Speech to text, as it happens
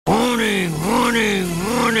Warning, warning,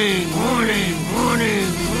 warning, warning, warning,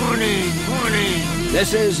 warning, warning.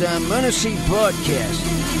 This is a Emergency Broadcast.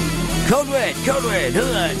 Code Red,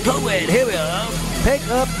 hold on, Code Red, here we are. Pick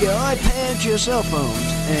up your iPads, your cell phones,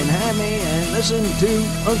 and have me and listen to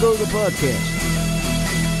Uncle the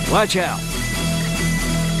Podcast. Watch out.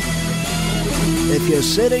 If you're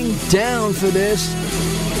sitting down for this,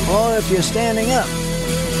 or if you're standing up,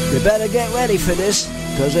 you better get ready for this,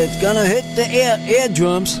 because it's gonna hit the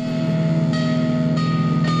eardrums.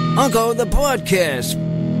 Uncle the Podcast.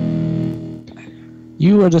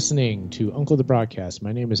 You are listening to Uncle the Broadcast.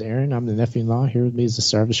 My name is Aaron. I'm the nephew-in-law. Here with me is the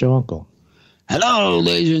star of the show, Uncle. Hello,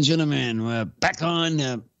 ladies and gentlemen. We're back on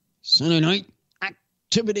the Sunday night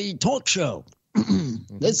activity talk show.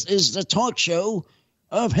 This is the talk show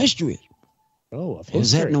of history. Oh, of history. What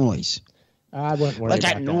is that noise? I wouldn't worry Like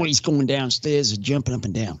about that noise going downstairs and jumping up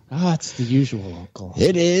and down. Ah, it's the usual, Uncle.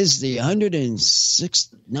 It is the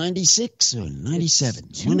 196 or 97.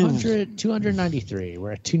 293.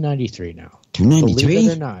 We're at 293 now. 293? Believe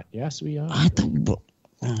it or not. Yes, we are. I thought,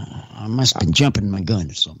 I must have been jumping my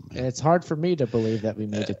gun or something. It's hard for me to believe that we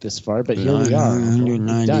made it this far, but here we are.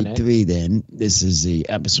 193 then. This is the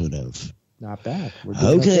episode of... Not bad.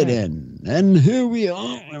 Okay then. And here we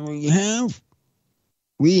are. And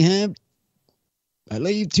we have I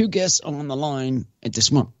leave two guests on the line at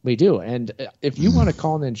this moment. We do. And if you want to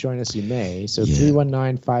call in and join us, you may. So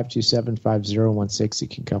 319-527-5016, you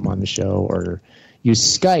can come on the show, or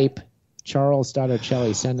use Skype,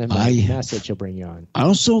 Charles.Ocelli. Send him a message. He'll bring you on. I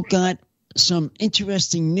also got some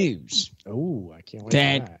interesting news. Oh, I can't wait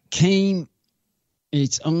that came.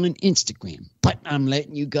 It's on Instagram, but I'm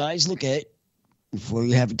letting you guys look at it before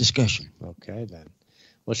you have a discussion. Okay, then.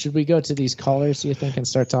 Well, should we go to these callers, you think, and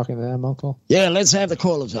start talking to them, Uncle? Yeah, let's have the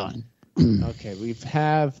callers on. Okay,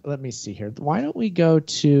 let me see here. Why don't we go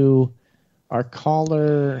to our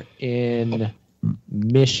caller in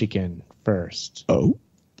Michigan first? Oh.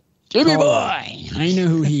 Jimmy Boy. I know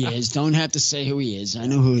who he is. Don't have to say who he is. I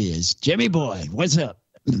know who he is. Jimmy Boy, what's up?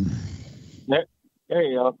 Hey,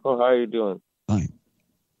 Uncle, how you doing? Fine.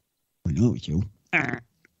 I know it's you.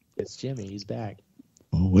 It's Jimmy. He's back.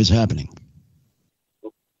 Oh, what's happening?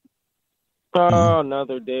 Oh,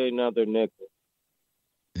 another day, another nickel.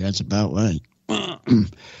 That's about right.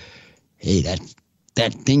 Hey,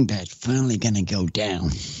 that thing that's finally going to go down.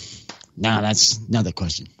 Now, that's another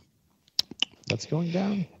question. What's going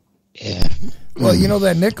down? Yeah. Well, you know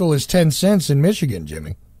that nickel is 10 cents in Michigan,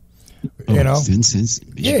 Jimmy. Oh, you know? 10 cents?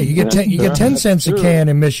 Yeah, you get 10 cents a can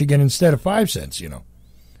in Michigan instead of 5 cents, you know.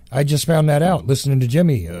 I just found that out listening to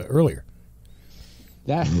Jimmy earlier.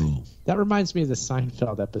 That reminds me of the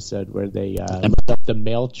Seinfeld episode where they up the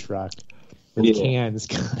mail truck with cans.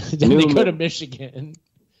 Then they go to Michigan.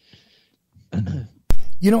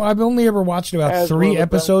 You know, I've only ever watched about 3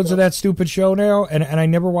 episodes of that stupid show now, and I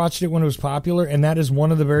never watched it when it was popular, and that is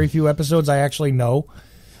one of the very few episodes I actually know.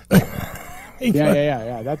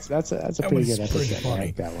 Yeah. That's a pretty good episode. I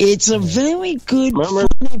like that one. It's a very good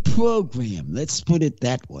funny program. Let's put it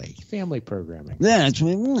that way. Family programming. Yeah, that's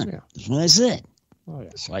what I want. Yeah. That's what I said. Oh yeah.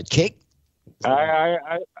 Sidekick. I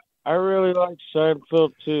really like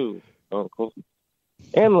Seinfeld too, Uncle,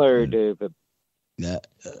 and Larry David. Yeah,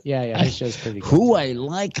 his show's pretty good. Who I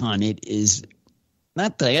like on it is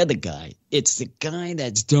not the other guy. It's the guy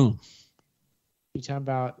that's dumb. You talking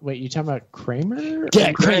about Kramer?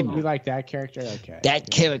 Yeah, Kramer. You like that character? Okay.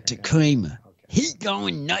 That character, Kramer. Okay. He's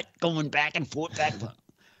going nuts, going back and forth,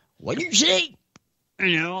 What do you say?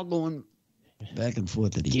 You know, going back and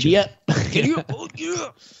forth at each other. Giddy up. Oh, yeah.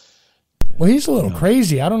 Well, he's a little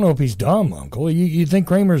crazy. I don't know if he's dumb, Uncle. You think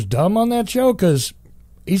Kramer's dumb on that show? Because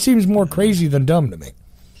he seems more crazy than dumb to me.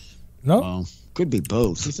 No? Well, could be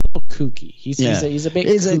both. He's a little kooky. He's a bit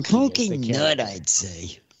He's kooky. A kooky nut, I'd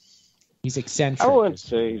say. He's eccentric. I wouldn't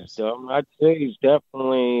say he's dumb. I'd say he's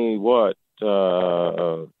definitely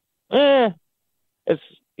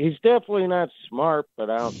he's definitely not smart, but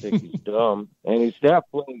I don't think he's dumb. And he's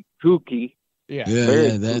definitely kooky. Yeah,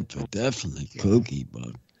 that's definitely kooky,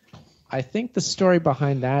 but I think the story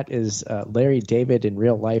behind that is Larry David in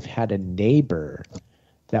real life had a neighbor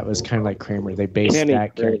that was kind of like Kramer. They based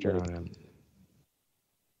that character on him.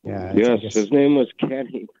 Yeah. Yes, his name was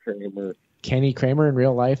Kenny Kramer. Kenny Kramer in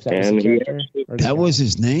real life? That was the character? That was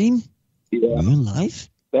his name? Yeah. Real life?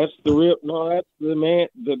 That's the real. No, that's the man.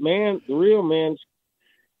 The real man's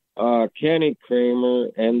Kenny Kramer,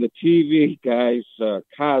 and the TV guy's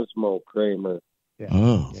Cosmo Kramer. Yeah.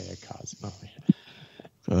 Oh. Yeah, Cosmo.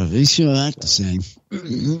 They sure act the same.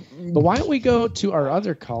 But why don't we go to our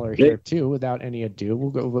other caller here, too, without any ado?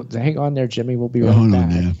 We'll hang on there, Jimmy. We'll be right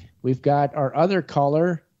back. We've got our other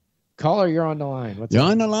caller, Caller, you're on the line. You're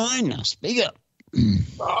on the line now. Speak up.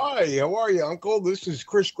 Hi, how are you, Uncle? This is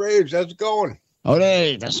Chris Graves. How's it going? Oh,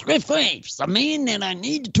 hey, that's Chris Graves, the man that I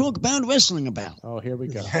need to talk about wrestling about. Oh, here we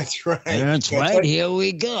go. That's right. That's right. Here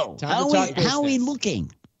we go. How are we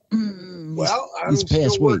looking? Well, I'm this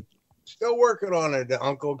past week. Still working on it,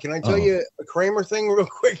 Uncle. Can I tell you a Kramer thing real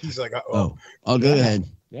quick? He's like, oh, go ahead.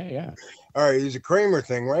 Yeah. All right, it's a Kramer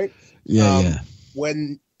thing, right? Yeah.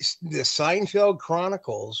 When the Seinfeld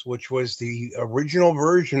Chronicles, which was the original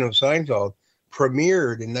version of Seinfeld,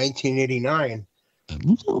 premiered in 1989,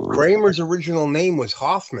 Kramer's original name was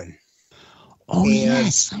Hoffman. Oh,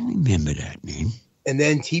 yes, I remember that name. And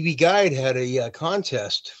then TV Guide had a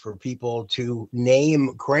contest for people to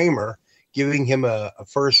name Kramer, giving him a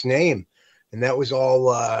first name. And that was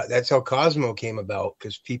all, that's how Cosmo came about,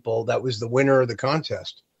 because that was the winner of the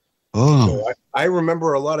contest. Oh, so I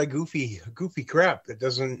remember a lot of goofy crap that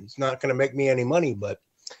it's not going to make me any money, but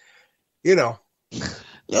you know.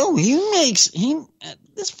 Yo,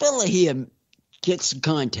 this fella here gets some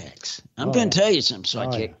contacts. I'm going to tell you something,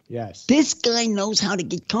 Sidekick. Yes. This guy knows how to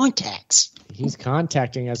get contacts. He's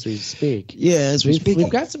contacting as we speak. Yeah, as we speak. We've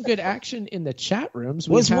got some good action in the chat rooms.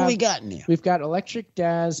 What we got in there? We've got Electric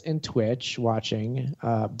Daz and Twitch watching.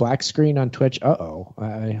 Black screen on Twitch. I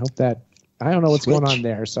hope that. I don't know what's going on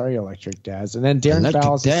there. Sorry, Electric Daz. And then Darren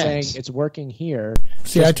Fowles is saying it's working here.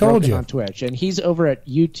 See, I told you. On Twitch. And he's over at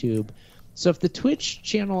YouTube. So if the Twitch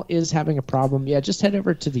channel is having a problem, just head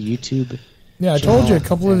over to the YouTube. Yeah, I told you a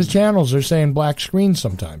couple of the channels are saying black screen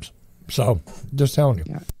sometimes. So, just telling you.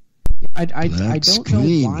 Yeah. I don't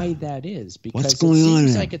know why that is, because it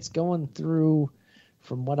seems like it's going through,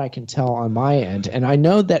 from what I can tell on my end. And I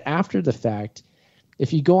know that after the fact,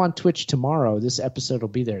 if you go on Twitch tomorrow, this episode will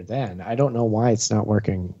be there then. I don't know why it's not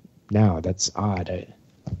working now. That's odd.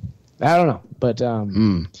 I don't know. But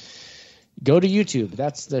go to YouTube.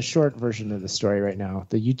 That's the short version of the story right now.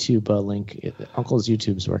 The YouTube link. Uncle's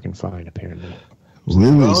YouTube's working fine, apparently.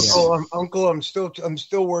 Uncle, I'm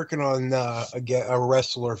still working on a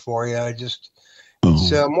wrestler for you.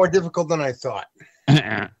 It's more difficult than I thought.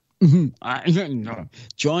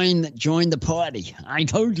 Join the party. I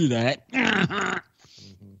told you that.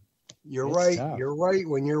 You're right. You're right.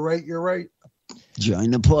 When you're right, you're right.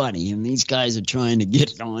 Join the party, and these guys are trying to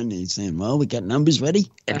get on. They're saying, "Well, we got numbers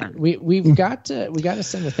ready." We've got to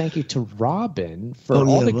send a thank you to Robin for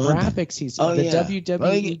all the graphics he's the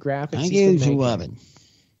WWE graphics. Thank you to Robin.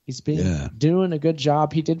 He's been doing a good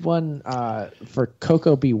job. He did one for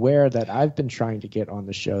Coco Beware that I've been trying to get on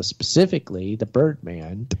the show, specifically the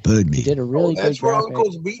Birdman. The Birdman. He did a really good that's where graphic.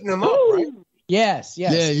 Uncle's beating him up, right? Yes.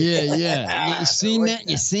 Yeah. You seen that?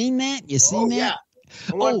 You seen that? Yeah.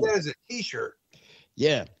 I want that as a T-shirt.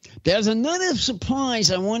 Yeah. There's another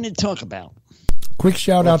surprise I wanted to talk about. Quick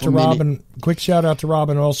shout out to Robin. Quick shout out to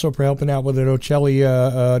Robin also for helping out with an Ocelli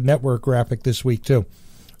network graphic this week too.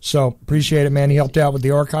 So appreciate it, man. He helped out with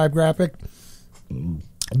the archive graphic,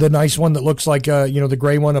 the nice one that looks like the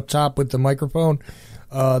gray one up top with the microphone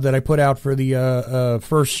that I put out for the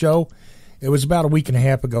first show. It was about a week and a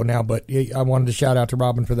half ago now, but I wanted to shout out to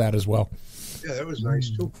Robin for that as well. Yeah, that was nice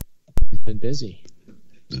too. He's been busy.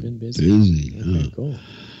 Cool.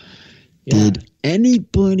 Yeah. Did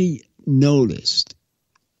anybody notice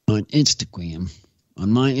on my Instagram,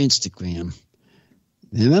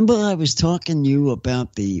 remember I was talking to you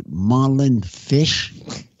about the marlin fish?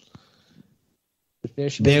 The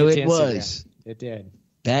fish. There it was. It did.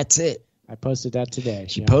 That's it. I posted that today.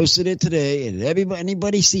 She posted it today, and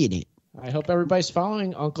anybody seen it? I hope everybody's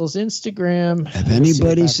following Uncle's Instagram. Have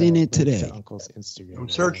anybody seen it today? Uncle's Instagram. I'm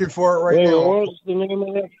searching for it right now. What's the name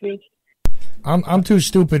of that fish? I'm too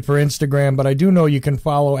stupid for Instagram, but I do know you can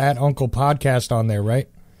follow @Uncle Podcast on there, right?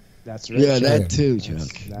 That's right. Yeah, that too, Chuck.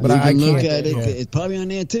 But I can look can't, at it. Yeah. It's probably on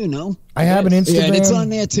there too, no? I have an Instagram. Yeah, and it's on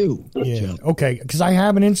there too. Yeah. Chuck. Okay, because I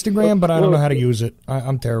have an Instagram, but I don't know how to use it.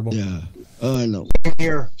 I'm terrible. Yeah. Oh, I know.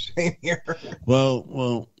 Same here.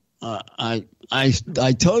 Well.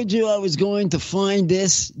 I told you I was going to find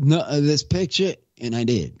this picture, and I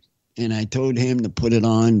did. And I told him to put it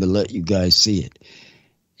on to let you guys see it.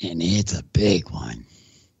 And it's a big one.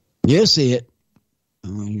 You'll see it. I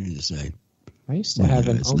want you to say. I used to have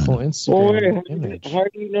an Uncle Instagram image. How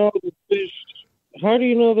do you know the fish? How do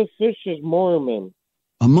you know the fish is Mormon?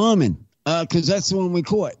 A Mormon, because that's the one we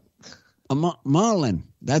caught. A marlin.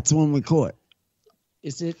 That's the one we caught.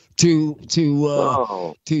 Is it to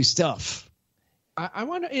stuff? I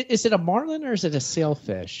wonder, is it a marlin or is it a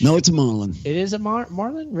sailfish? No, it's a marlin. It is a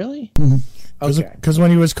marlin, really? Mm-hmm. Okay. Because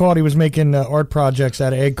when he was caught, he was making art projects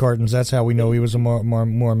out of egg cartons. That's how we know he was a Mormon.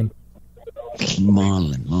 Marlin.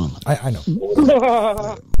 I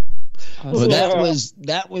know. Well,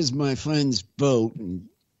 that was my friend's boat and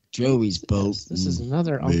Joey's boat. This is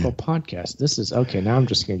another Uncle podcast. This is okay. Now I'm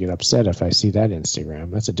just gonna get upset if I see that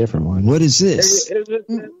Instagram. That's a different one. What is this? Is it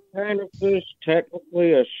this kind of fish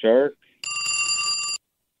technically a shark?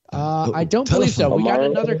 I don't believe so. We got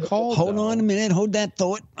another call. Hold on a minute. Hold that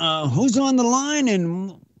thought. Who's on the line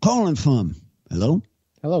and calling from? Hello?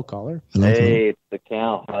 Hello, caller. Hello, hey, it's the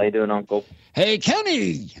Cal. How you doing, Uncle? Hey,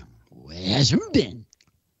 Kenny. Where's you been?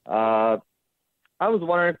 I was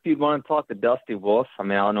wondering if you'd want to talk to Dusty Wolf. I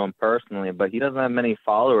mean, I don't know him personally, but he doesn't have many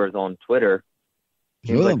followers on Twitter.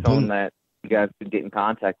 Seems like someone that you guys could get in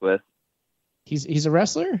contact with. He's a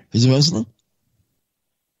wrestler? He's a wrestler?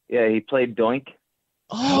 Yeah, he played Doink.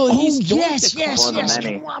 Yes.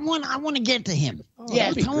 I want to get to him.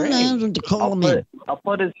 Yeah, tell him to call him in. I'll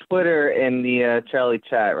put his Twitter in the Charlie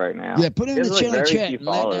chat right now. Yeah, put him in the Charlie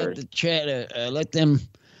chat. Let them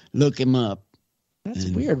look him up. That's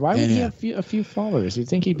weird. Why would he have a few followers? You'd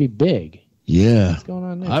think he'd be big. Yeah. What's going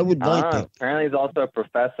on there? I would like that. Apparently he's also a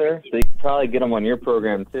professor, so you could probably get him on your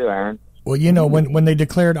program too, Aaron. Well, you know, when they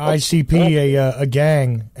declared ICP a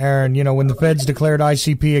gang, Aaron, you know, when the feds declared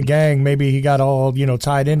ICP a gang, maybe he got all, you know,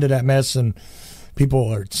 tied into that mess and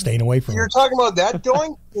people are staying away from him. You're talking about that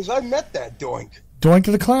Doink? Because I met that Doink. Doink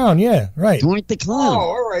the Clown, yeah, right. Doink the Clown. Oh,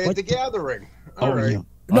 all right, at the gathering. All right. Yeah.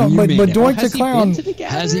 No, but Doink the Clown.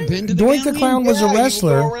 Has he been to the Doink the Clown was a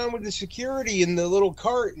wrestler. He would go around with the security in the little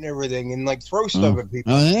cart and everything, and like throw stuff at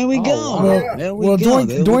people. Oh, there we go.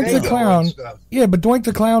 Doink the Clown. Yeah, but Doink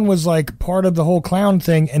the Clown was like part of the whole clown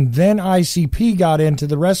thing, and then ICP got into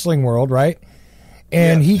the wrestling world, right?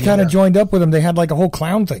 And he kind of joined up with him. They had like a whole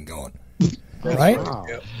clown thing going, right? Wow.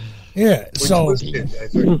 Yeah, so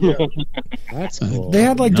that's cool. They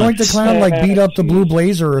had like Doink the Clown like beat up the Blue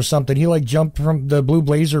Blazer or something. He like jumped from the Blue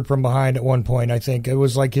Blazer from behind at one point. I think it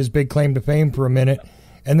was like his big claim to fame for a minute,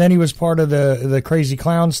 and then he was part of the Crazy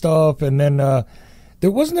Clown stuff. And then there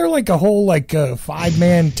wasn't like a whole like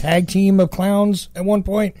 5-man tag team of clowns at one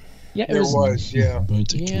point. Yeah, there was. Yeah.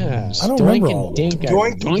 I don't remember all.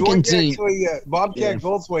 Doink actually, Bobcat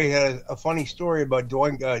Goldthwait had a funny story about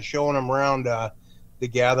Doink showing him around the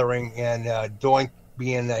gathering and Doink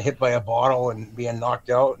being hit by a bottle and being knocked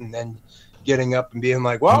out and then getting up and being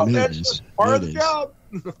like, well, that's just part of the job.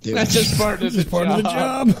 That's just part of the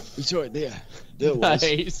job. It's right there.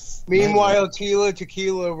 Nice. Meanwhile,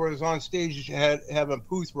 Tequila was on stage having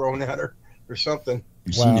poo thrown at her or something.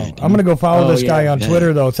 Wow. I'm going to go follow this guy on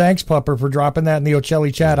Twitter, though. Thanks, Pupper, for dropping that in the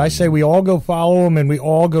Ocelli chat. I say we all go follow him and we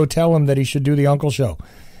all go tell him that he should do the Uncle Show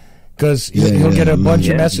because he'll get a bunch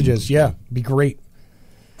of messages. Yeah, be great.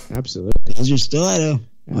 Absolutely. As your starter.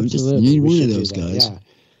 I'm just need one of those guys. Yeah.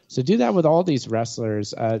 So do that with all these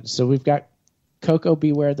wrestlers. So we've got Coco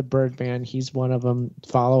Beware the Birdman. He's one of them.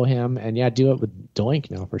 Follow him. And, do it with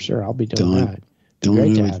Doink now for sure. I'll be doing that.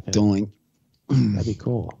 Great to have him. Doink. That'd be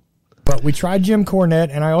cool. But we tried Jim Cornette,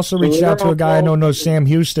 and I also reached out to a guy I know knows Sam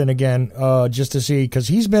Houston again, just to see, because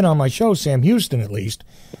he's been on my show, Sam Houston at least.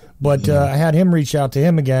 But I had him reach out to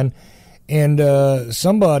him again. And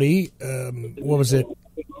somebody, what was it?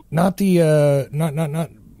 Somebody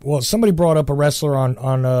brought up a wrestler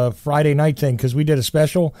on a Friday night thing because we did a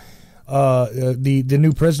special. The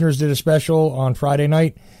New Prisoners did a special on Friday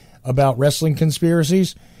night about wrestling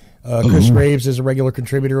conspiracies. Chris Graves is a regular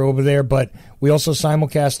contributor over there, but we also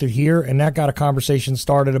simulcasted here, and that got a conversation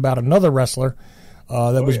started about another wrestler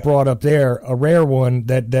that was brought up there, a rare one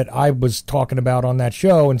that I was talking about on that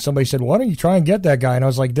show, and somebody said, why don't you try and get that guy? And I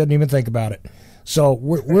was like, didn't even think about it. So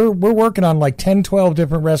we're working on like 10, 12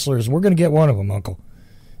 different wrestlers. We're going to get one of them, Uncle.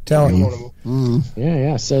 Telling you.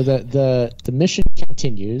 Yeah. So the mission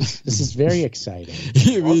continues. This is very exciting.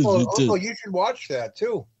 Also, you should watch that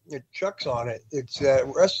too. Chuck's on it. It's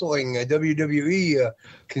wrestling, a WWE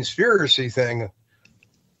conspiracy thing.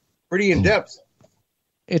 Pretty in depth.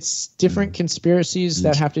 It's different conspiracies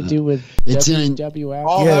that have to do with WWF.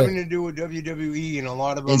 All having to do with WWE, and a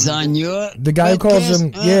lot of them. It's on the guy who calls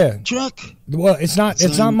him Chuck. Well, it's not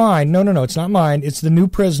mine. No, it's not mine. It's the New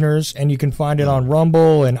Prisoners, and you can find it on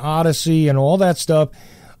Rumble and Odyssey and all that stuff.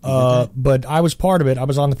 But I was part of it. I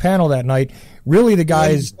was on the panel that night. Really, the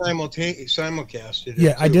guys simulcasted.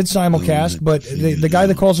 Yeah, I did simulcast, but the guy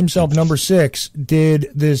that calls himself Number 6 did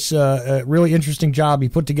this really interesting job. He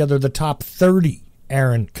put together the top 30,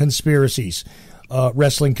 Aaron, conspiracies,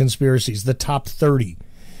 wrestling conspiracies, the top 30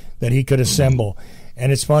 that he could assemble.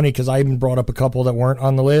 And it's funny because I even brought up a couple that weren't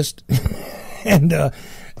on the list. and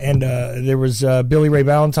there was Billy Ray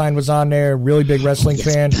Valentine was on there, really big wrestling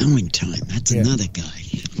fan. Valentine, that's another guy.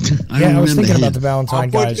 I was thinking about the Valentine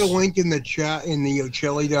guys. I'll put the link in the chat, in the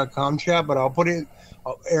Ocelli.com chat, but I'll put it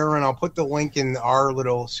Aaron, I'll put the link in our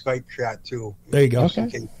little Skype chat too. There you go. Okay.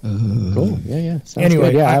 Cool. Yeah. Sounds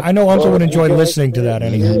anyway, good. Yeah, I know Uncle would enjoy listening to that.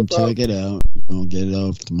 Anyway, check it out. I'll get it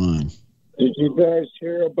off to mine. Did you guys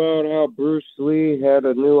hear about how Bruce Lee had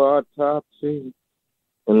a new autopsy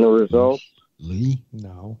and the results? Lee?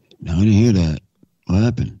 No, I didn't hear that. What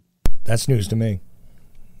happened? That's news to me.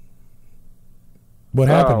 What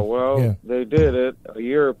happened? Oh, well, They did it. A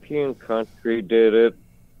European country did it,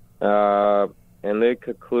 and they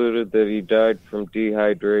concluded that he died from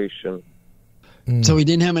dehydration. So he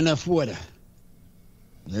didn't have enough water.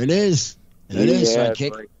 There it is. There it is,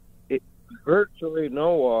 sidekick. Virtually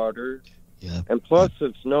no water. Yeah. And plus,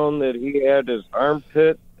 it's known that he had his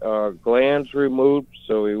armpit glands removed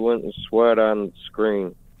so he wouldn't sweat on the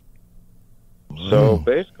screen. Wow. So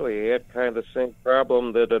basically, he had kind of the same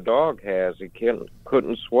problem that a dog has. He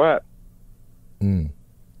couldn't sweat.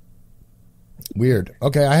 Weird.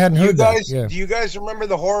 Okay, I hadn't heard that. Yeah. Do you guys remember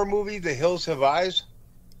the horror movie The Hills Have eyes?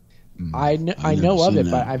 I know of it,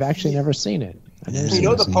 but I've actually never seen it. You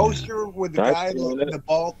know the poster with the guy,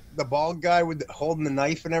 the bald guy holding the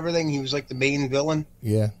knife and everything? He was like the main villain.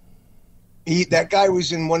 Yeah. That guy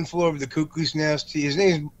was in One Flew Over the Cuckoo's Nest. His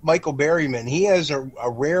name is Michael Berryman. He has a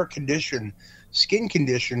rare skin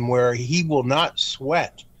condition where he will not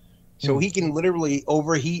sweat. So he can literally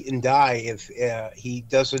overheat and die if he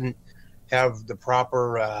doesn't have the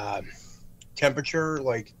proper temperature,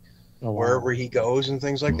 like wherever he goes and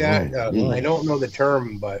things like that. I don't know the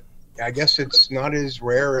term, but I guess it's not as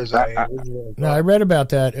rare as I originally thought. No, I read about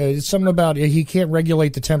that. It's something about he can't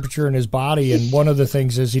regulate the temperature in his body, and one of the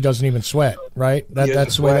things is he doesn't even sweat, right?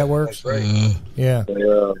 That's the way that works? That's right. Yeah.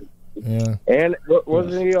 And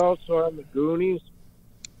wasn't he also on the Goonies?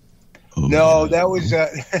 No, that was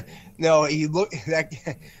no. He looked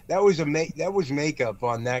that was makeup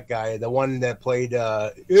on that guy, the one that played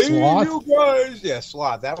Sloth. You guys, yeah,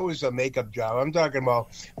 Sloth. That was a makeup job. I'm talking about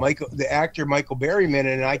the actor Michael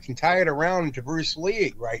Berryman, and I can tie it around to Bruce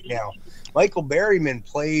Lee right now. Michael Berryman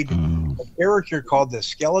played a character called the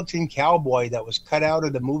Skeleton Cowboy that was cut out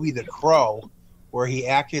of the movie The Crow, where he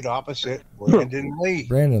acted opposite Brandon Lee.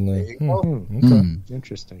 Okay.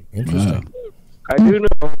 Interesting. I do know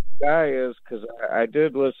who the guy is because I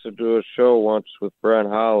did listen to a show once with Brent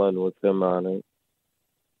Holland with him on it.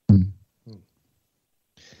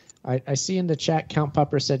 I see in the chat Count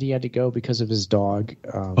Pupper said he had to go because of his dog.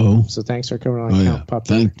 So thanks for coming on, Count Pupper.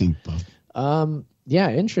 Thank you, Pupper.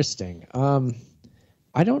 Yeah, interesting.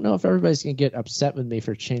 I don't know if everybody's going to get upset with me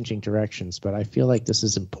for changing directions, but I feel like this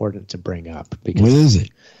is important to bring up. Because, what is it?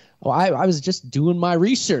 Well, I was just doing my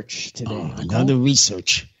research today. Another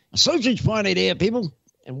research. A sausage party there, people.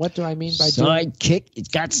 And what do I mean by sidekick? It's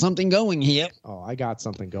got something going here. Oh, I got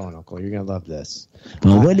something going, Uncle. You're going to love this.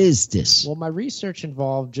 Well, what is this? Well, my research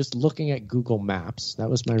involved just looking at Google Maps. That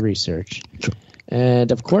was my research.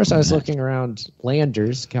 And, of course, I was looking around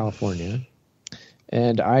Landers, California.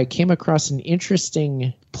 And I came across an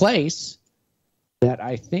interesting place that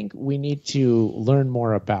I think we need to learn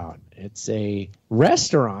more about. It's a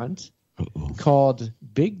restaurant called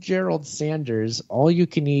Big Jerald Sanders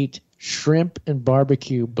All-You-Can-Eat Shrimp and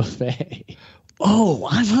Barbecue Buffet. Oh,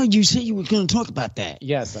 I heard you say you were going to talk about that.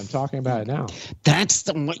 Yes, I'm talking about it now. That's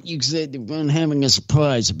what you said you were having a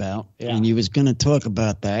surprise about, and you was going to talk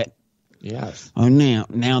about that. Yes. Oh, now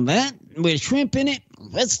that with shrimp in it,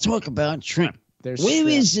 let's talk about shrimp. Where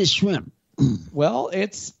is this shrimp? Well,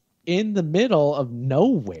 it's in the middle of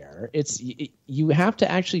nowhere. You have to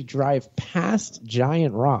actually drive past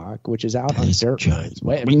Giant Rock, which is out on dirt roads,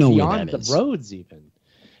 we know beyond where that the roads even.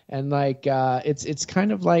 And it's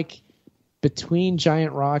kind of like between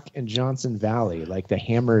Giant Rock and Johnson Valley, like the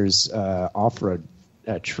Hammers off-road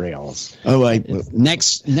trails. All right,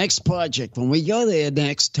 next project when we go there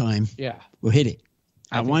next time. Yeah, we'll hit it.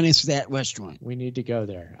 I want us that restaurant. We need to go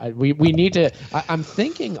there. We need to. I'm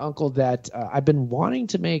thinking, Uncle, that I've been wanting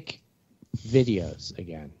to make videos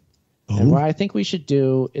again. Oh. And what I think we should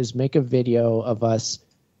do is make a video of us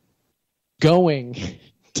going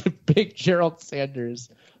to Big Jerald Sanders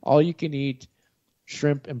All-You-Can-Eat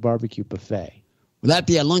Shrimp and Barbecue Buffet. Will that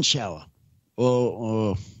be a lunch hour?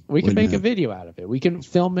 Or we can make a video out of it. We can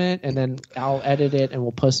film it, and then I'll edit it, and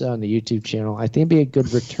we'll post it on the YouTube channel. I think it'd be a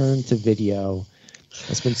good return to video.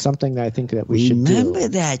 It's been something that I think that we should do. Remember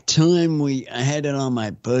that time I had it on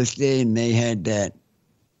my birthday and they had that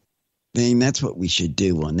thing? That's what we should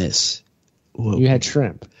do on this. You had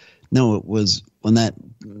shrimp. No, it was on that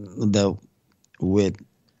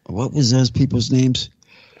what was those people's names?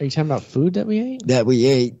 Are you talking about food that we ate? That we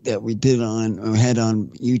ate, that we did had on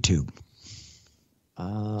YouTube.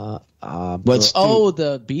 The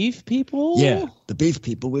beef people? Yeah, the beef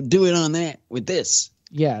people. We'll do it on that with this.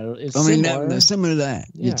 Yeah, it's similar to that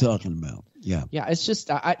you're talking about. Yeah. Yeah, it's just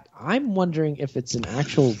I'm wondering if it's an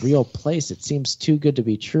actual real place. It seems too good to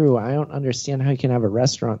be true. I don't understand how you can have a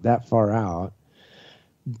restaurant that far out.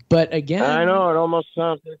 But again, I know it almost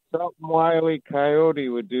sounds like something Wile E. Coyote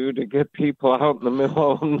would do to get people out in the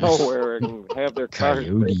middle of nowhere and have their cars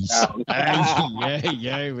coyotes.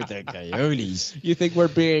 yeah, with the coyotes. You think we're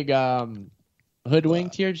being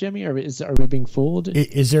hoodwinked here, Jimmy, or are we being fooled?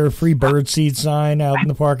 Is there a free birdseed sign out in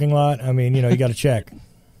the parking lot? I mean, you got to check.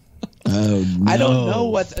 Oh, no. I don't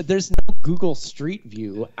know there's no Google Street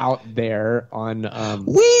View out there on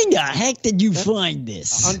where the heck did you find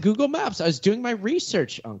this? On Google Maps. I was doing my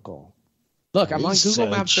research, Uncle. Look, I'm on Google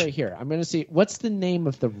Maps right here. I'm gonna see what's the name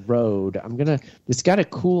of the road. It's got a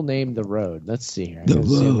cool name, the road. Let's see here. The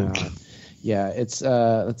road. Yeah, it's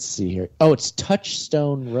let's see here. Oh, it's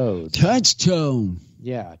Touchstone Road. Touchstone.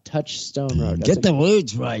 Yeah, Touchstone Road. Get the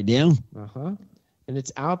words right now. Uh-huh. And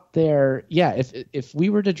it's out there. Yeah, if we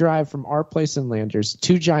were to drive from our place in Landers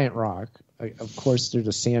to Giant Rock, of course they're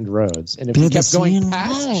the sand roads, and if we kept going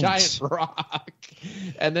past Giant Rock,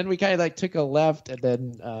 and then we kind of took a left and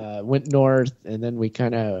then went north, and then we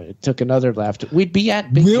kind of took another left, we'd be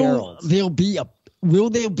at Big Jerald. Will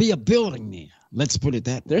there be a building there? Let's put it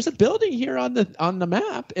that way. There's a building here on the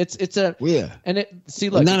map. It's a and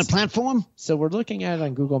look, not a platform. So we're looking at it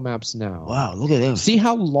on Google Maps now. Wow, look at this. See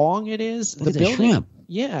how long it is. Look at the shrimp.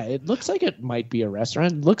 Yeah, it looks like it might be a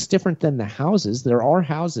restaurant. It looks different than the houses. There are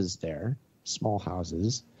houses there, small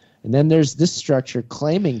houses, and then there's this structure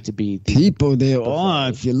claiming to be people. There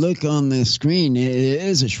are. If you look on the screen, it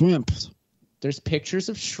is a shrimp. There's pictures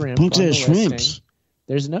of shrimp. Pictures of shrimps.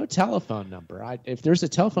 There's no telephone number. If there's a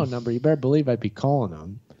telephone number, you better believe I'd be calling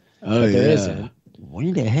them. Oh, but there isn't.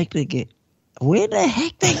 Where the heck they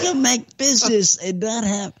can make business and not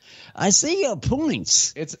have? I see your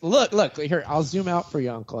points. It's look here. I'll zoom out for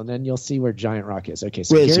you, Uncle, and then you'll see where Giant Rock is. Okay,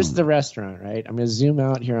 so here's the restaurant, right? I'm going to zoom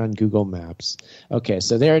out here on Google Maps. Okay,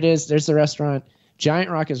 so there it is. There's the restaurant. Giant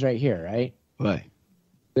Rock is right here, right? Right.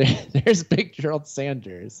 There's Big Gerald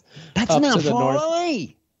Sanders. That's not far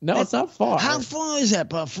away. No, it's not far. How far is that?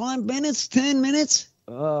 About 5 minutes? 10 minutes?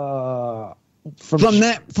 From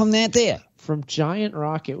that there. From Giant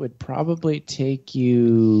Rock, it would probably take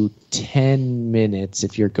you 10 minutes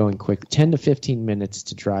if you're going quick. 10 to 15 minutes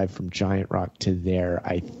to drive from Giant Rock to there,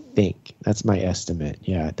 I think. That's my estimate.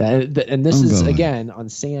 Yeah. And this is, again, on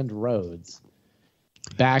sand roads,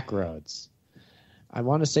 back roads. I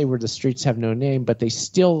want to say where the streets have no name, but they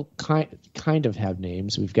still kind of have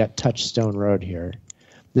names. We've got Touchstone Road here.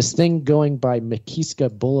 This thing going by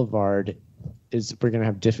Mekiska Boulevard we're going to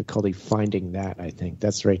have difficulty finding that, I think.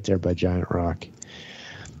 That's right there by Giant Rock.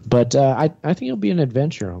 But I think it'll be an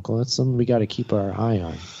adventure, Uncle. That's something we got to keep our eye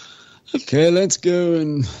on. Okay, let's go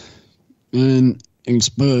and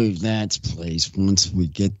explore that place once we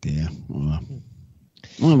get there.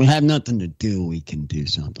 Well, we have nothing to do. We can do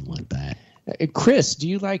something like that. Chris, do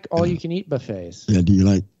you like all-you-can-eat buffets? Yeah, do you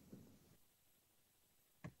like?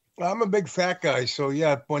 I'm a big fat guy, so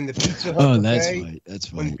yeah. When the Pizza Hut buffet,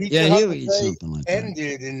 that's right. When Pizza Hut buffet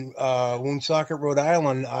ended in Woonsocket, Rhode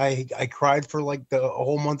Island, I cried for like the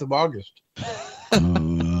whole month of August. That's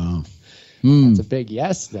a big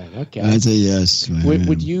yes, then. Okay, that's a yes.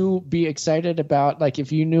 Would you be excited about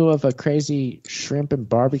if you knew of a crazy shrimp and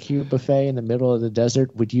barbecue buffet in the middle of the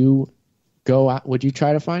desert? Would you go out? Would you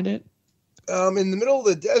try to find it? In the middle of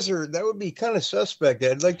the desert, that would be kind of suspect.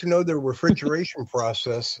 I'd like to know the refrigeration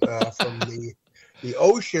process from the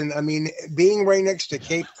ocean. I mean, being right next to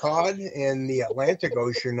Cape Cod and the Atlantic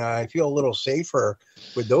Ocean, I feel a little safer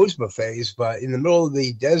with those buffets. But in the middle of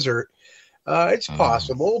the desert, it's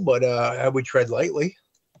possible, but I would tread lightly.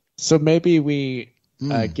 So maybe we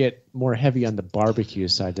get more heavy on the barbecue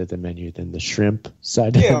side of the menu than the shrimp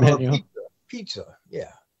side of the menu. Pizza.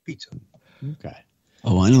 Okay.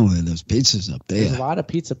 Oh, I know where there's pizzas up there. There's a lot of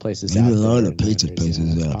pizza places out there. There's a lot of pizza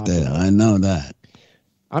places out there. I know that.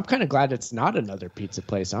 I'm kind of glad it's not another pizza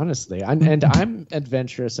place, honestly. I'm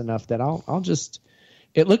adventurous enough that I'll just.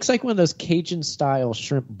 It looks like one of those Cajun-style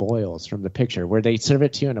shrimp boils from the picture, where they serve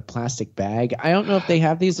it to you in a plastic bag. I don't know if they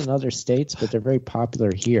have these in other states, but they're very popular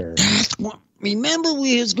here. Remember,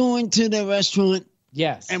 we was going to the restaurant.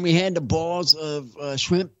 Yes. And we had the balls of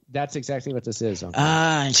shrimp. That's exactly what this is.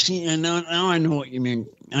 See, now I know what you mean.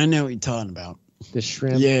 I know what you're talking about. The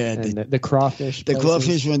shrimp, and the crawfish. The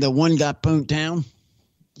crawfish when the one got burnt down.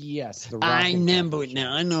 Yes, I remember it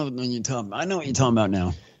now. I know what you're talking about. I know what you're talking about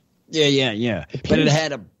now. Yeah. But it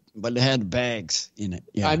had the bags in it.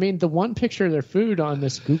 Yeah. I mean, the one picture of their food on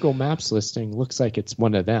this Google Maps listing looks like it's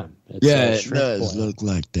one of them. It does look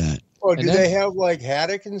like that. Oh, do they have like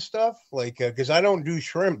haddock and stuff? Like, because I don't do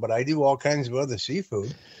shrimp, but I do all kinds of other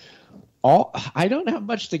seafood. I don't have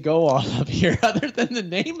much to go off of here other than the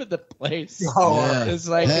name of the place. It's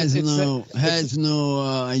like has no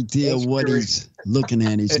idea what he's looking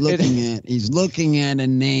at. He's looking at a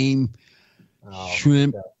name,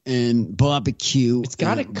 shrimp and barbecue. It's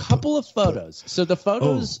got a couple of photos. So the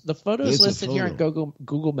photos listed here on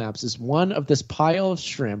Google Maps is one of this pile of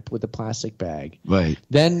shrimp with a plastic bag. Right.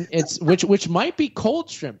 Then it's which might be cold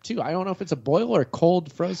shrimp too. I don't know if it's a boil or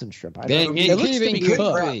cold frozen shrimp. It looks to be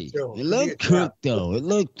cooked. It looked cooked though. It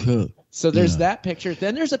looked cooked. So there's that picture.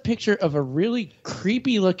 Then there's a picture of a really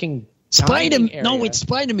creepy looking Spider-Man. No, it's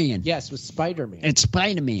Spider-Man. Yes, with Spider-Man. It's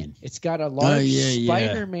Spider-Man. It's got a large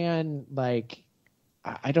Spider-Man like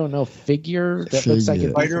I don't know, figure that looks like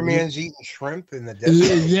Spider-Man's eating shrimp in the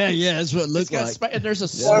desert. Yeah, that's what it looks like. And there's a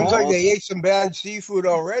small... Sounds like they ate some bad seafood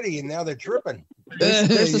already, and now they're tripping.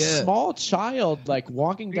 There's a small child like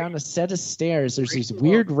walking down a set of stairs. There's these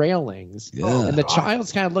weird railings, and the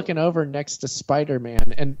child's kind of looking over next to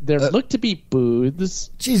Spider-Man, and there look to be booths.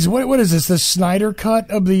 Jeez, what is this? The Snyder cut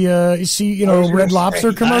of the Red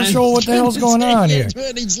Lobster commercial? What the hell's going on here? That's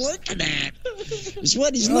what he's looking at. It's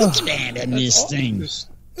what he's looking at in this thing.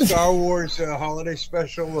 Star Wars holiday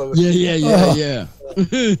special. Yeah.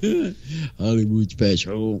 Hollywood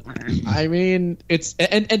special. I mean, it's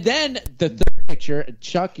and then the third picture,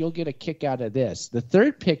 Chuck, you'll get a kick out of this. The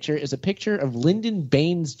third picture is a picture of Lyndon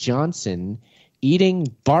Baines Johnson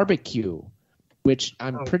eating barbecue, which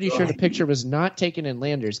I'm pretty sure the picture was not taken in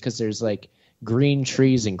Landers because there's like green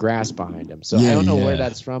trees and grass behind him. So I don't know where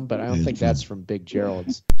that's from, but I don't think that's from Big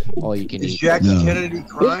Gerald's All You Can Eat. Is Jackie Kennedy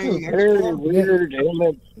crying? Very weird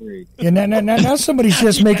imagery. Yeah, now somebody's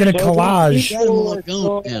just making a collage.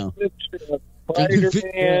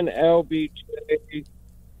 Spider-Man, LBJ,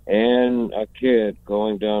 and a kid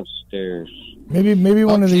going downstairs. Maybe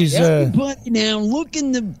one of these. But now look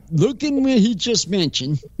in where he just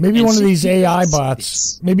mentioned. Maybe one of these AI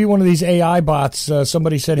bots. Maybe one of these AI bots.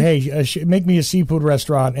 Somebody said, "Hey, make me a seafood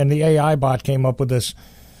restaurant," and the AI bot came up with this.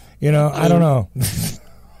 I don't know.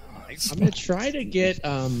 I'm gonna try to get.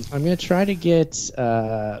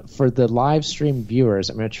 For the live stream viewers.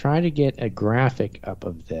 I'm gonna try to get a graphic up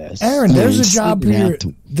of this. Aaron, there's a job for your.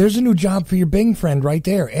 There's a new job for your Bing friend right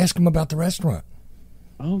there. Ask him about the restaurant.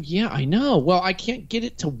 Oh, yeah, I know. Well, I can't get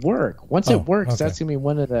it to work. Once it works, that's going to be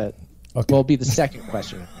one of the... Okay. Well, it'll be the second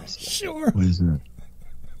question. Sure. What is that?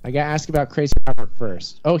 I got to ask about Crazy Robert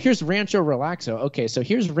first. Oh, here's Rancho Relaxo. Okay, so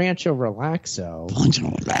here's Rancho Relaxo.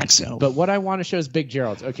 But what I want to show is Big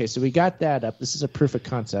Gerald's. Okay, so we got that up. This is a proof of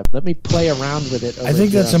concept. Let me play around with it. I think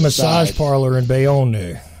that's a massage parlor in Bayonne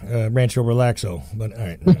there. Rancho Relaxo. But, all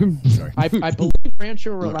right. Sorry. I believe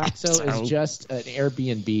Rancho Relaxo is just an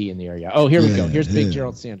Airbnb in the area. Oh, here we go. Here's Big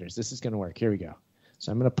Gerald Sanders. This is going to work. Here we go.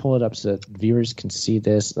 So I'm going to pull it up so that viewers can see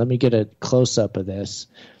this. Let me get a close-up of this,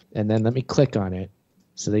 and then let me click on it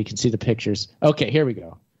so that you can see the pictures. Okay, here we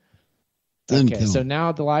go. Okay, so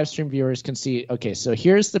now the live stream viewers can see. Okay, so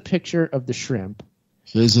here's the picture of the shrimp.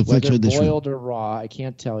 Here's the picture of the shrimp. Boiled or raw, I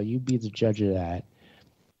can't tell. You be the judge of that.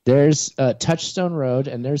 There's Touchstone Rd,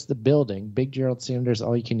 and there's the building. Big Gerald Sanders,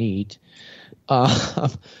 All You Can Eat.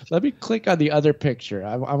 Let me click on the other picture.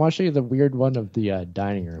 I want to show you the weird one of the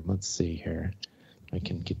dining room. Let's see here. I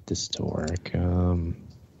can get this to work.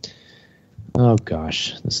 Oh,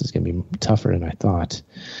 gosh. This is going to be tougher than I thought.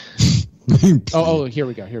 Here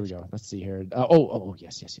we go. Let's see here.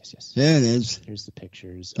 Yes. There it is. Here's the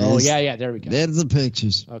pictures. Yeah, there we go. There's the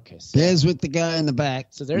pictures. Okay. So there's with the guy in the back.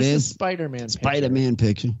 So there's the Spider-Man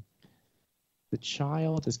picture. The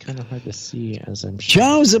child is kind of hard to see as I'm sure.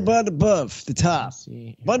 Child's about above the top.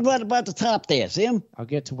 What about the top there? See him? I'll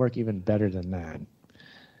get to work even better than that.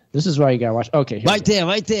 This is why you got to watch. Okay. Right there.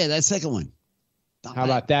 That second one. How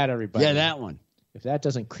about that, everybody? Yeah, that one. If that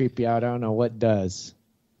doesn't creep you out, I don't know what does.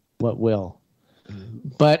 What will?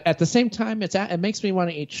 But at the same time, it makes me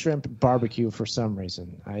want to eat shrimp barbecue for some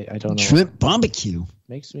reason. I don't know. Shrimp barbecue?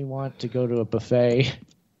 Makes me want to go to a buffet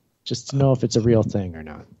just to know if it's a real thing or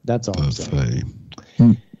not. That's all I'm saying.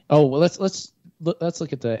 Oh, well, let's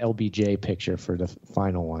look at the LBJ picture for the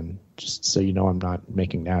final one, just so you know I'm not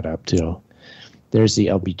making that up, too. There's the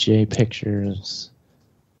LBJ pictures.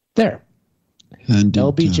 There.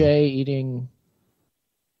 LBJ eating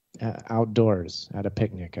outdoors at a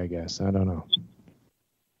picnic, I guess. I don't know.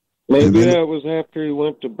 Maybe that was after he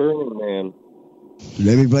went to Burning Man. Did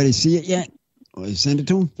everybody see it yet? Or you send it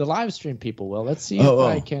to him? The live stream people will. Let's see if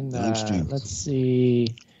I can. Let's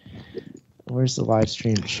see. Where's the live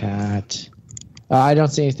stream chat? I don't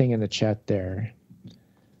see anything in the chat there.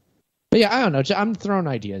 But yeah, I don't know. I'm throwing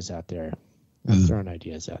ideas out there. I'm throwing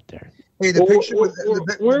ideas out there. Hey, the picture with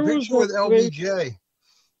LBJ.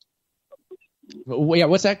 Yeah,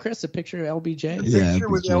 what's that, Chris? A picture of LBJ? The picture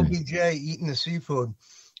with LBJ eating the seafood.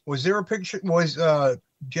 Was there a picture? Was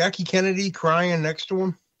Jackie Kennedy crying next to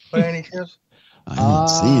him by any chance? I didn't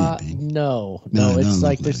see anything. No. It's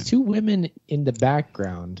like there's two women in the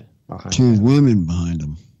background behind Two women behind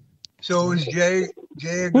him. So it was J.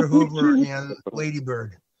 Edgar Hoover and Lady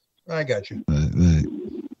Bird. I got you. Right.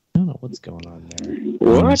 I don't know what's going on there.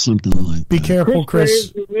 What? Something like Be careful, Chris.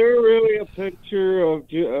 Is there really a picture of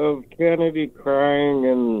Kennedy crying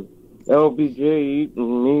and LBJ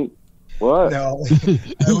eating meat? What? No,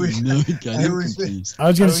 I was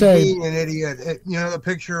going to say, being an idiot. You know the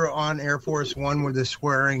picture on Air Force One with the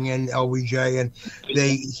swearing in LBJ, and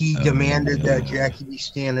he demanded that Jackie be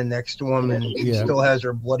standing next to him, and she still has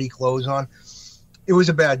her bloody clothes on. It was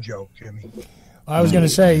a bad joke, Jimmy. I was going to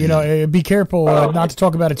say, be careful not to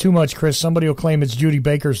talk about it too much, Chris. Somebody will claim it's Judy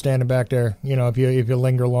Baker standing back there. If you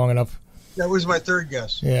linger long enough. That was my third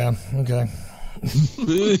guess. Yeah. Okay.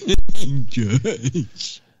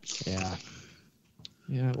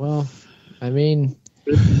 Yeah. Well, I mean,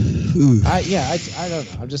 I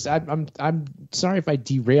don't know. I'm sorry if I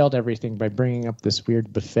derailed everything by bringing up this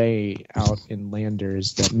weird buffet out in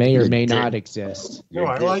Landers that may or may not exist. No,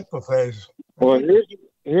 I like buffets. Well,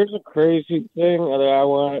 here's a crazy thing that I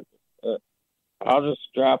want. I'll just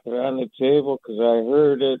drop it on the table because I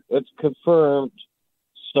heard it. It's confirmed.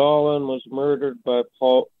 Stalin was murdered by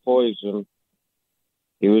poison.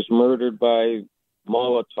 He was murdered by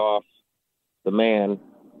Molotov, the man,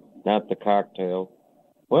 not the cocktail.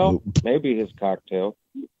 Well, maybe his cocktail.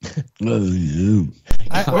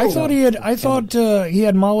 I thought he had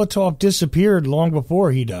Molotov disappeared long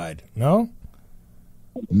before he died. No.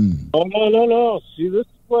 Oh, no. See, this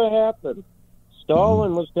is what happened.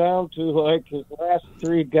 Stalin was down to like his last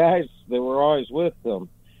three guys that were always with him.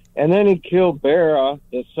 And then he killed Berra,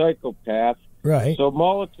 the psychopath. Right. So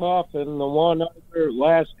Molotov and the one other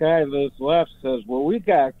last guy that's left says, well, we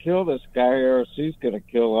got to kill this guy or else he's going to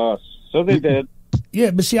kill us. So they did.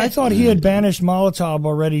 Yeah, but see, I thought he had banished Molotov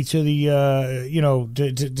already to the,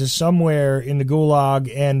 to somewhere in the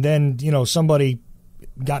Gulag, and then, somebody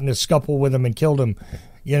got in a scuffle with him and killed him.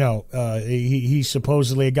 He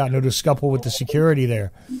supposedly had gotten into a scuffle with the security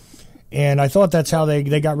there. And I thought that's how they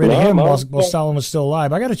got rid of him while Stalin was still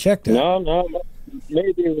alive. I got to check that. No.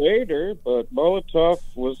 Maybe later, but Molotov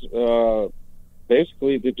was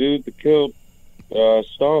basically the dude that killed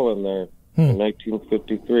Stalin there in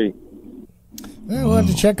 1953. Yeah, we'll have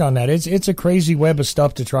to check on that. It's a crazy web of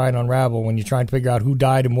stuff to try and unravel when you try and figure out who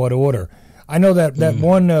died in what order. I know that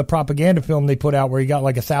one propaganda film they put out where you got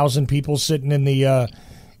like 1,000 people sitting in the,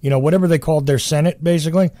 whatever they called their Senate,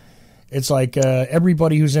 basically. It's like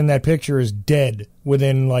everybody who's in that picture is dead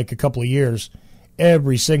within like a couple of years.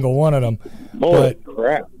 Every single one of them. Holy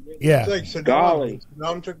crap. Yeah. It's like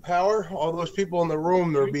Saddam took power. All those people in the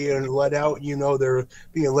room, they're being let out. They're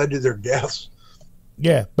being led to their deaths.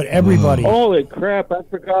 Yeah, but everybody. Holy crap, I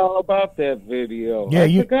forgot all about that video. Yeah,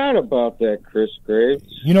 I forgot about that, Chris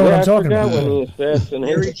Graves. You know what I'm talking about. I forgot when he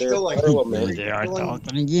assassinated their parliament. They are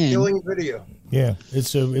talking again. Killing video. Yeah,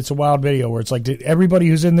 it's a wild video where it's like everybody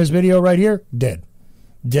who's in this video right here, dead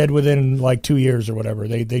within like 2 years or whatever.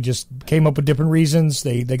 They just came up with different reasons.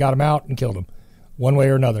 They got him out and killed him one way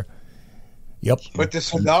or another. Yep. But the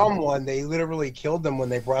Saddam one, they literally killed them when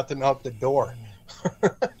they brought them out the door.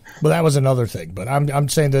 Well, that was another thing. But I'm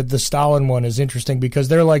saying that the Stalin one is interesting because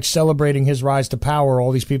they're like celebrating his rise to power,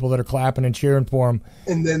 all these people that are clapping and cheering for him.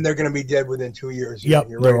 And then they're going to be dead within 2 years. Yep,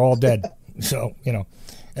 they're all dead. So,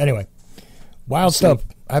 anyway, wild stuff.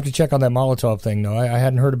 I have to check on that Molotov thing, though. I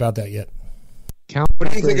hadn't heard about that yet.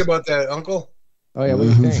 What do you think about that, Uncle? Oh, yeah, what do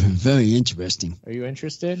you think? Very interesting. Are you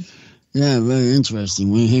interested? Yeah, very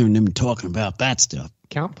interesting. We're hearing them talking about that stuff.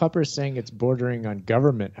 Count Pupper's saying it's bordering on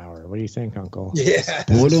government hour. What do you think, Uncle? Yeah.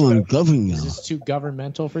 Bordering on government hour. Is this too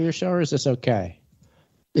governmental for your show, or is this okay?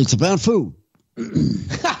 It's about food. Well,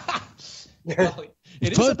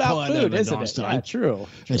 it is about food, isn't it? Yeah, true.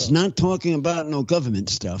 It's not talking about no government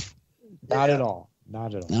stuff. Not at all.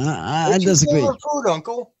 Not at all. I disagree. What's your favorite food,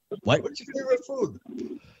 Uncle? What? What's your favorite food?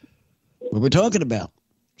 What we're talking about?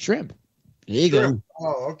 Shrimp. There you go.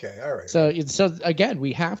 Oh, okay. All right. So again,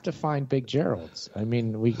 we have to find Big Jerald's. I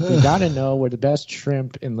mean, we got to know where the best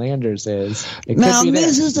shrimp in Landers is. Now,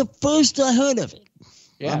 this is the first I heard of it.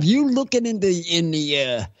 Yeah. Of you looking in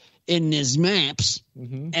these maps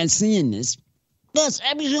and seeing this. Plus,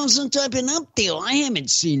 I was on some type of up there. I haven't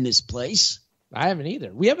seen this place. I haven't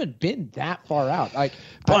either. We haven't been that far out. Like,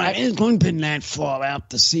 I haven't been that far out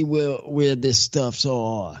to see where this stuff's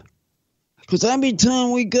all. Because every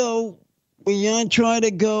time we go, we try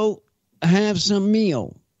to go have some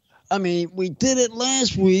meal. I mean, we did it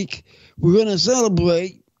last week. We're going to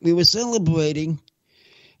celebrate. We were celebrating,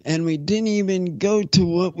 and we didn't even go to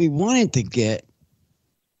what we wanted to get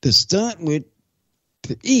to start with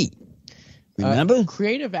to eat. Remember?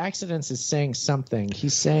 Creative Accidents is saying something.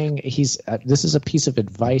 He's saying this is a piece of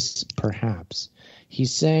advice, perhaps.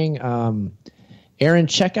 He's saying, Aaron,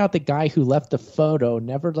 check out the guy who left the photo,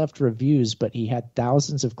 never left reviews, but he had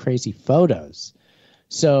thousands of crazy photos.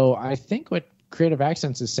 So I think what Creative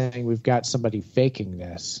Accents is saying, we've got somebody faking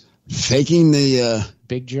this. Faking the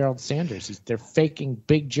Big Jerald Sanders. They're faking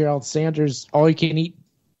Big Jerald Sanders all-you-can-eat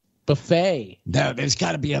buffet. No, there's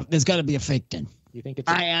got to be a fake then. You think it's?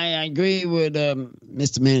 I agree with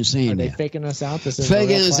Mr. Man saying. Are they faking us out? This is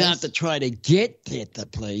faking us out to try to get at the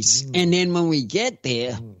place, and then when we get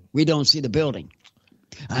there, we don't see the building.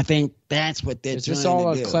 I think that's what they're trying to do. Is this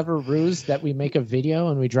all a clever ruse that we make a video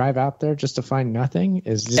and we drive out there just to find nothing?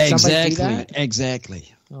 Did somebody do that?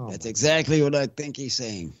 Exactly. Oh, that's exactly what I think he's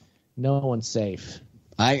saying. No one's safe.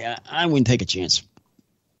 I wouldn't take a chance.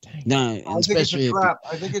 Dang. No, I think it's a trap.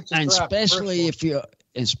 I think it's a trap.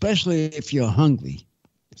 Especially if you're hungry.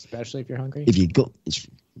 Especially if you're hungry. If you go,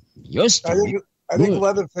 you're still. I think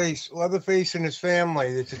Leatherface and his family.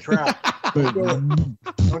 It's a trap.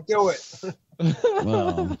 Don't do it.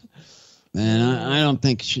 Well, man, I don't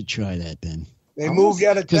think you should try that then. They moved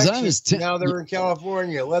out of Texas. Now they're in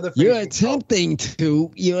California. Leatherface. You're attempting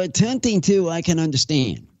to. I can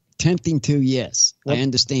understand. Tempting to, yes. Well, I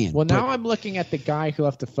understand. Well, now I'm looking at the guy who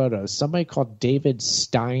left the photos. Somebody called David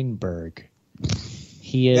Steinberg.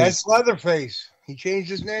 That's Leatherface. He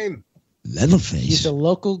changed his name. Leatherface? He's a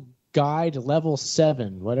local guide level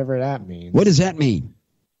 7, whatever that means. What does that mean?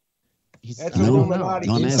 That's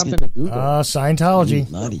Illuminati. Something to Google. Scientology.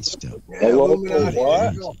 Illuminati stuff. Illuminati.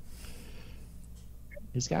 What?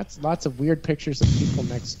 He's got lots of weird pictures of people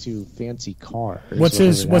next to fancy cars. What's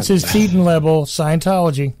his Teton level?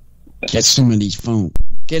 Scientology. Get some of these phones.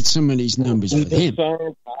 Get some of these numbers for him.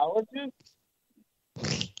 Scientologist?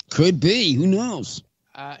 Could be. Who knows?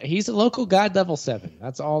 He's a local guide level 7.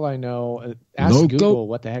 That's all I know. Ask Google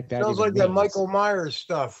what the heck that sounds like means. that Michael Myers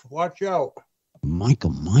stuff. Watch out. Michael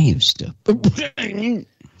Myers stuff.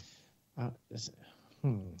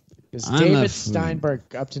 Is David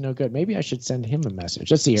Steinberg up to no good? Maybe I should send him a message.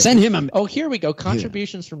 Let's see here. Send him a Oh, here we go.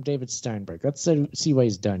 Contributions from David Steinberg. Let's see what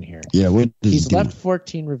he's done here. Yeah, he's left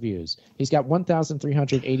 14 reviews. He's got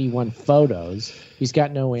 1,381 photos. He's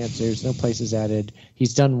got no answers, no places added.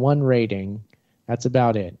 He's done 1 rating. That's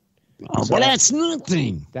about it. Oh, well, that's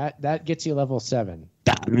nothing. That gets you level 7.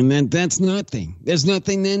 That's nothing. There's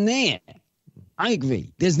nothing in there. I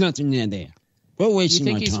agree. There's nothing in there. We're wasting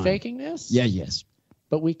our time. You think he's faking this? Yeah, yes.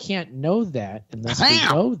 But we can't know that unless we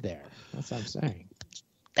go there. That's what I'm saying.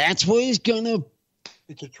 That's what he's going to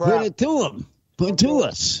put it to him. Put to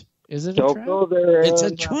us. Is it a trap? Go there. It's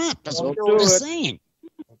a trap. That's what we're saying.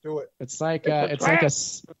 Don't do it. It's like a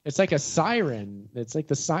siren. It's like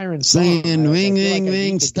the siren saying ring, ring, like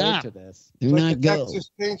ring, stop. Do not go.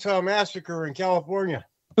 Texas Chainsaw Massacre in California.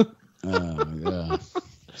 Oh, God.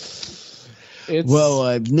 Well,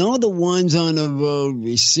 I know the ones on the road.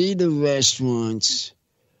 We see the restaurants.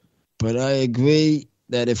 But I agree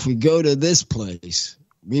that if we go to this place,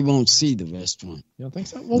 we won't see the restaurant. You don't think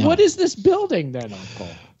so? Well, What is this building then, Uncle?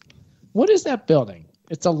 What is that building?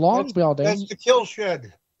 It's a long building. That's the kill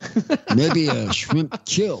shed. Maybe a shrimp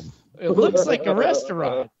kill. It looks like a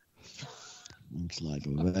restaurant. Looks like a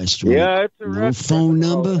restaurant. Yeah, it's a restaurant. No phone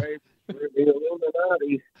number. The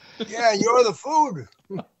Illuminati. Yeah, you're the food.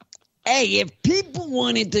 Hey, if people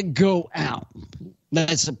wanted to go out,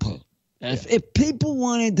 let's suppose. If people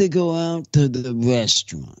wanted to go out to the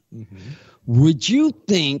restaurant, would you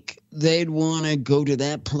think they'd want to go to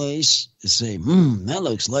that place and say, that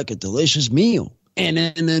looks like a delicious meal? And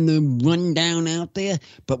then run down out there?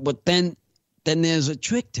 But then there's a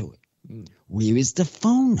trick to it. Where is the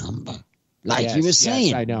phone number? Like you were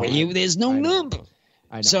saying. I know. There's no number.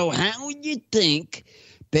 I know. So how would you think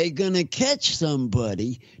they're going to catch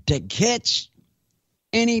somebody to catch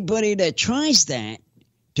anybody that tries that?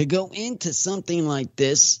 To go into something like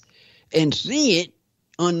this and see it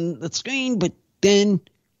on the screen, but then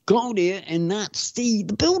go there and not see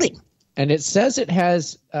the building. And it says it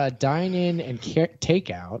has dine-in and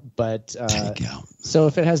takeout, but takeout. So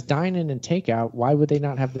if it has dine-in and takeout, why would they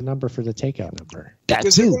not have the number for the takeout number?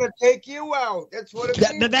 Because they're going to take you out. That's what it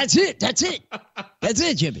means. That's it. That's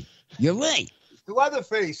it, Jimmy. You're right. The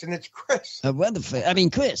Leatherface, and it's Chris.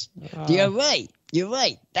 Chris. You're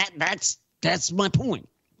right. That's my point.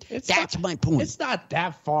 That's my point. It's not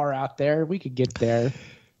that far out there. We could get there.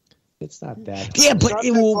 It's not that. Yeah, but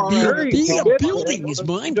it will be a building. Is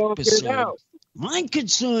my concern. My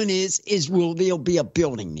concern is will there be a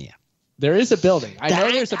building there? There is a building. I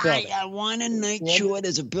know there's a building. I want to make sure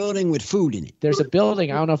there's a building with food in it. There's a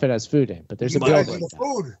building. I don't know if it has food in it, but there's a building.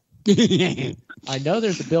 I know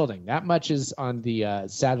there's a building. That much is on the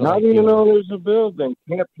satellite. How do you know there's a building?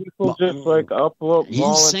 Can't people just like upload?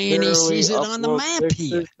 He's saying he sees it on the map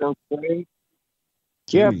here.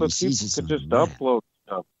 Yeah, but people could just upload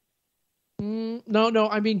stuff. No.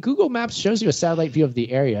 I mean, Google Maps shows you a satellite view of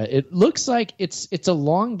the area. It looks like it's a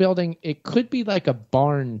long building. It could be like a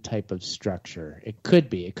barn type of structure. It could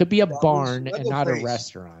be. It could be a barn and not a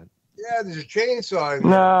restaurant. Yeah, there's a chainsaw in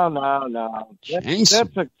there. No.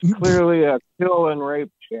 That's clearly a kill and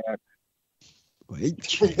rape shack. Rape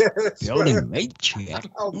shack? Building rape shack?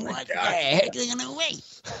 Oh, what the heck are you going to wait?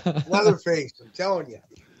 Leatherface, I'm telling you.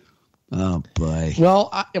 Oh, boy.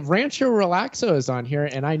 Well, Rancho Relaxo is on here,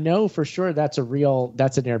 and I know for sure that's an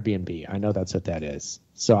Airbnb. I know that's what that is.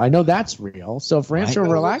 So I know that's real. So if Rancho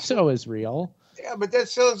Relaxo is real. Yeah, but that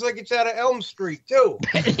sounds like it's out of Elm Street, too.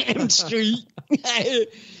 Elm Street.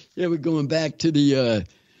 Yeah, we're going back to the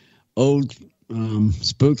old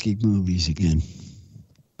spooky movies again.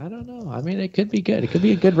 I don't know. I mean, it could be good. It could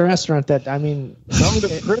be a good restaurant that, I mean. Come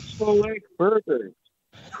to Crystal Lake Burgers.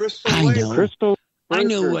 I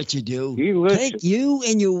know what you do. Delicious. Take you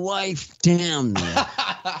and your wife down there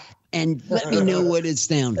and let me know what it's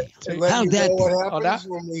down there. How'd that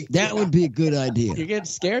that would be a good idea. You get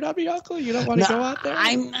scared of me, Uncle? You don't want to go out there?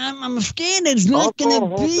 I'm scared there's not going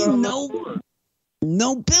to be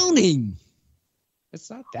no building. It's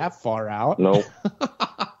not that far out. No.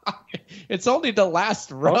 It's only the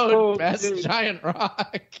last road past Giant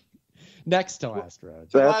Rock. Next to last road.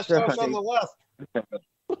 The last house on the left.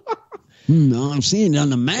 No, I'm seeing it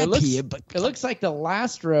on the map here, but it looks like the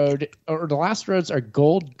last road, or the last roads are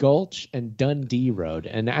Gold Gulch and Dundee Road,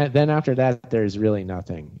 and then after that, there's really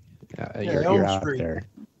nothing. You're out there.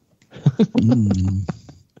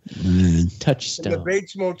 Touchstone. The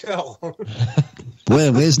Bates Motel.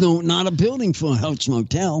 Well, there's not a building for a House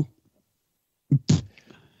Motel.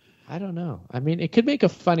 I don't know. I mean, it could make a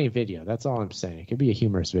funny video. That's all I'm saying. It could be a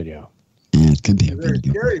humorous video. Yeah, it could be a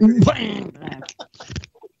video.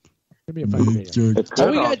 Could be a funny video. All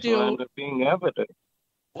we gotta do being evident.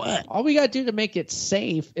 What? All we gotta do to make it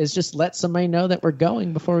safe is just let somebody know that we're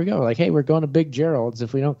going before we go. Like, hey, we're going to Big Jerald's.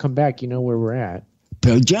 If we don't come back, you know where we're at.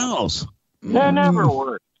 Big Jerald's. That never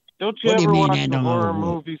works. Don't you ever watch a horror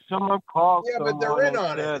movie? Someone calls. Yeah, but they're in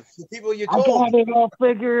on it. The people you told. I got it all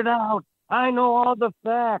figured out. I know all the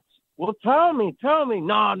facts. Well, tell me.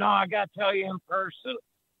 No, I got to ttell you in person.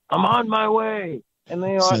 I'm on my way. And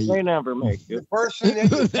they never make it. The person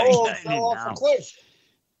that you told fell off a cliff.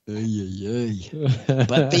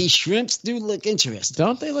 But these shrimps do look interesting.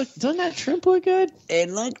 Doesn't that shrimp look good? They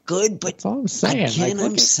look good, but that's all I'm saying. Again,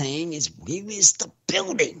 I'm saying is where is the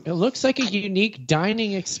building? It looks like a unique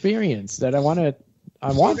dining experience that I want to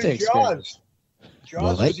experience.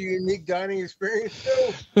 Jaws is a unique dining experience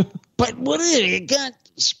too. But what is it? You got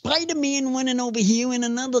Spider-Man running over here and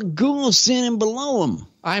another ghoul sitting below him.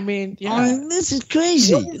 I mean, yeah. This is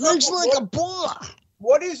crazy. It looks like a bar.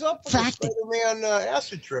 What is up with the Spider-Man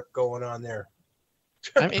acid trip going on there?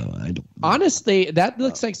 I mean, honestly, that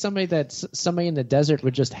looks like somebody in the desert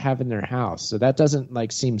would just have in their house. So that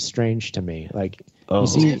doesn't seem strange to me. It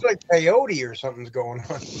seems like peyote or something's going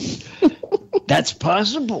on. That's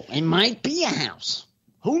possible. It might be a house.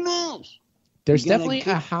 Who knows? There's definitely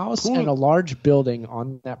a house and a large building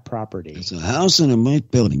on that property. It's a house and a big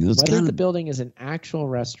building. Whether the building is an actual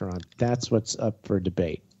restaurant, that's what's up for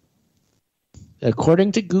debate.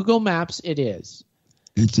 According to Google Maps, it is.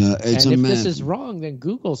 It's if this is wrong, then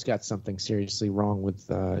Google's got something seriously wrong with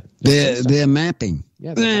their mapping.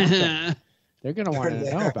 Yeah, they're going to want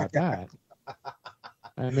to know about that.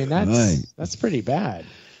 I mean, that's pretty bad.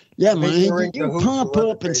 Yeah, man, you pop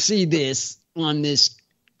up and see this on this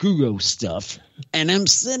Google stuff, and I'm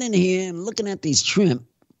sitting here and looking at these shrimp.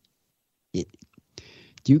 Do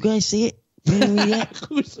you guys see it?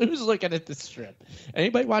 Who's looking at this shrimp?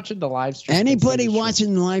 Anybody watching the live stream? Anybody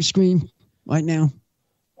watching the live stream right now?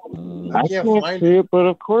 I can't see it, but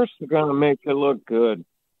of course they're going to make it look good.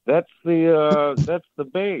 That's the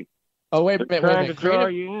bait. Oh wait a minute! Trying to draw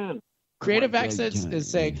you in. Creative Access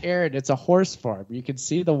is saying, Aaron, it's a horse farm. You can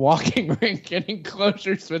see the walking rink and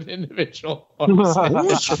enclosures with individual horses.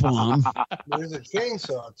 Horse farm? There's a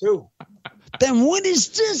chainsaw, too. Then what is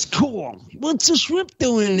this called? What's the shrimp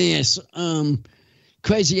doing this?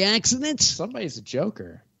 Crazy accidents? Somebody's a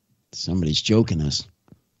joker. Somebody's joking us.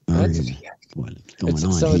 What's going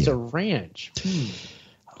on so here? It's a ranch.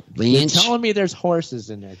 You're telling me there's horses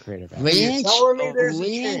in there, Creative Act. Ranch, telling me there's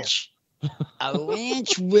a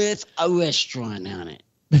ranch with a restaurant on it.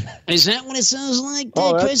 Is that what it sounds like?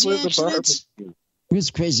 Crazy Accidents?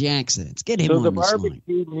 Where's Crazy Accidents? Get him on this line. So the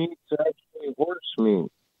barbecue meat's actually horse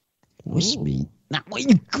meat. Horse meat? Now, what are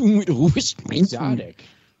you going with horse meat? Exotic.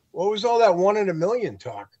 What was all that 1 in a million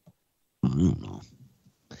talk? I don't know.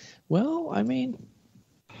 Well, I mean,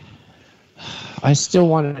 I still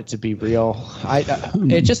wanted it to be real.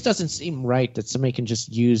 It just doesn't seem right that somebody can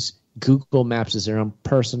just use Google Maps as their own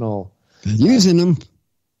personal using them.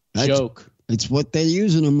 Joke. It's what they're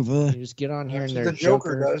using them for. You just get on here and the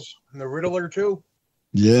Joker does, and the Riddler too.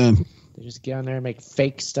 Yeah. They just get on there and make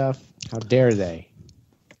fake stuff. How dare they?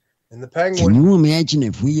 And the Penguin. Can you imagine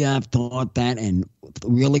if we have thought that and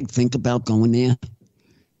really think about going there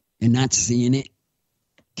and not seeing it?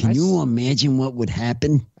 Can you imagine what would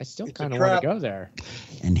happen? I still kind of want to go there.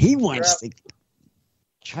 And he wants to.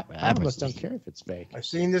 I almost don't care if it's fake. I've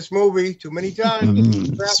seen this movie too many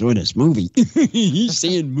times. Saw this movie. He's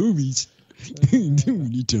seeing movies too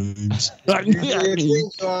many times.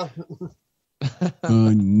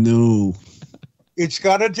 Oh, no. It's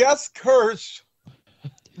got a death curse.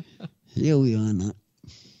 Here we are not.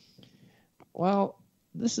 Well,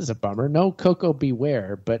 this is a bummer. No Coco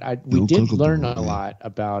Beware, but we did learn a lot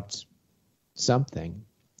about something.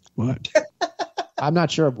 What? I'm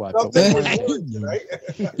not sure what.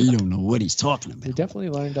 You don't know what he's talking about. We definitely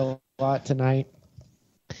learned a lot tonight.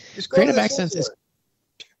 Creative Accents is...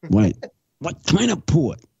 Wait, what kind of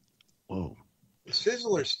port? Whoa. The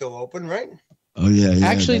Sizzler's still open, right? Oh, yeah.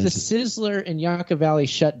 Actually, the Sizzler in Yucca Valley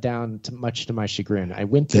shut down, much to my chagrin. I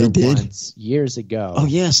went there once years ago. Oh,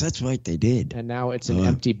 yes, that's right. They did. And now it's an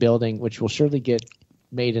empty building, which will surely get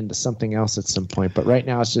made into something else at some point. But right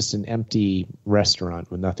now it's just an empty restaurant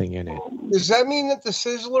with nothing in it. Does that mean that the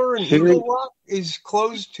Sizzler in Eagle Rock is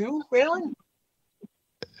closed too, Alan?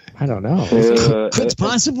 I don't know. It's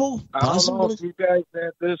possible. I don't know if you guys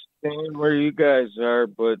had this thing where you guys are,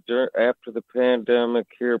 but after the pandemic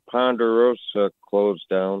here, Ponderosa closed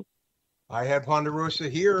down. I had Ponderosa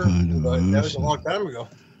here, but that was a long time ago.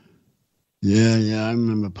 Yeah, I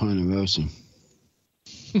remember Ponderosa.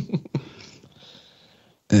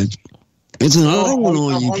 It's an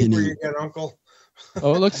all you can eat. Uncle.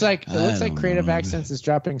 Oh, it looks like Creative Accents is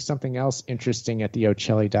dropping something else interesting at the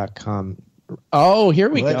Ocelli.com. Oh, here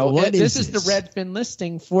we go. This is the Redfin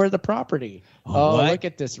listing for the property. Look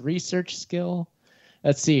at this research skill.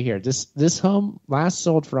 Let's see here. This home last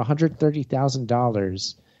sold for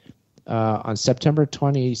 $130,000 on September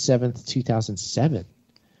 27th, 2007.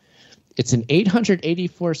 It's an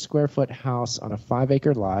 884 square foot house on a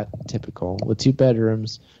 5-acre lot, typical, with 2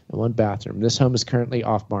 bedrooms and 1 bathroom. This home is currently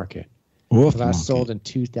off market. Last sold in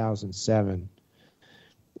 2007.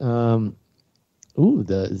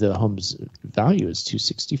 The home's value is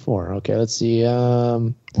 $264. Okay, let's see.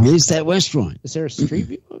 Where's that restaurant? Is there a street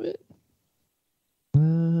view of it?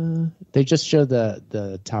 They just show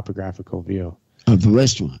the topographical view of the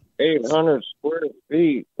restaurant. 800 square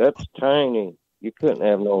feet. That's tiny. You couldn't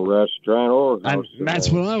have no restaurant or house. That's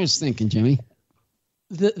what I was thinking, Jimmy.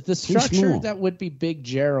 The structure that would be Big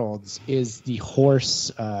Jerald's is the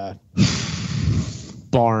horse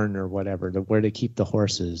barn or whatever, where they keep the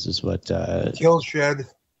horses is what. Kill shed.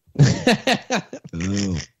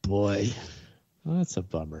 Oh boy, that's a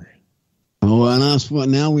bummer. Oh, and us. Well,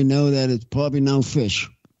 now we know that it's probably no fish.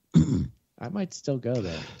 I might still go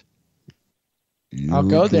there. I'll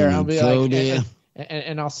go there. I'll be like,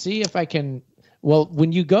 and I'll see if I can. Well,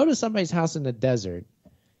 when you go to somebody's house in the desert,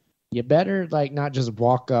 you better not just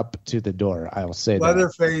walk up to the door. I'll say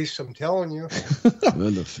Leatherface, I'm telling you.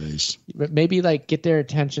 Leatherface. But maybe get their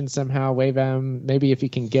attention somehow, wave at them. Maybe if you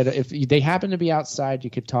can if they happen to be outside, you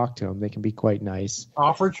could talk to them. They can be quite nice.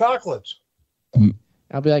 Offer chocolates.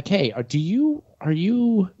 I'll be like, hey, are you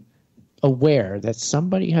aware that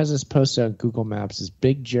somebody has this posted on Google Maps as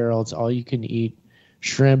Big Gerald's all you can eat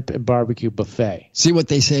shrimp and barbecue buffet? See what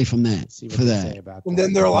they say from that. See what they say about that. And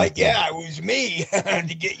then they're like, yeah, it was me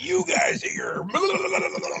to get you guys here.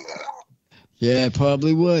 Yeah, it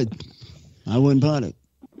probably would. I wouldn't bought it.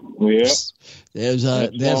 Yeah. There's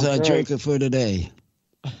our joker for today.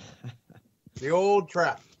 The old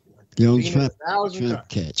trap. The old trap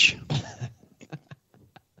catch.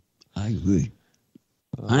 I agree.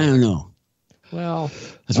 I don't know. Well,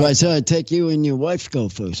 that's why I said I'd take you and your wife go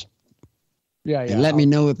first. Yeah. And let me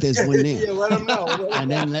know if there's one there. Yeah, let them know. And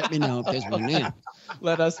then let me know if there's one there.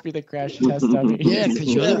 Let us be the crash test dummy. Yeah,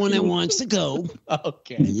 because you're the one that wants to go.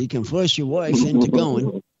 Okay. And you can force your wife into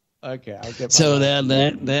going. Okay, I'll get. So that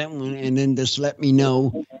one, and then just let me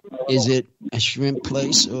know: is it a shrimp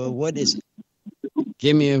place or what is it?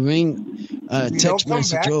 Give me a ring, text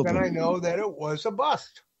message over. Then I know that it was a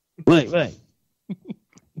bust. Right.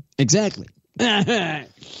 Exactly. That's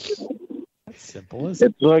simple, isn't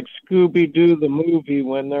it? It's like Scooby-Doo, the movie,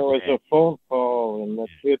 when there was a phone call,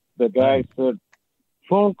 and the guy said,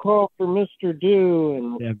 "Phone call for Mr.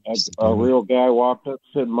 Dew," and a real guy walked up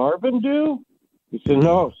and said, "Marvin Dew?" He said,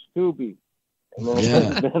 "No, Scooby." And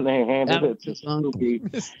then they handed it to Scooby.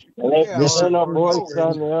 And they turned a voice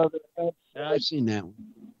on the other end. I've seen that one.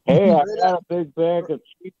 "Hey, I got a big bag of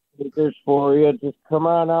cheeseburgers for you. Just come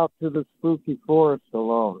on out to the spooky forest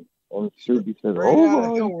alone." And Scooby said,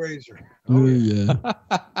 "Oh, Hellraiser." Oh, yeah.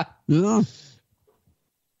 Yeah.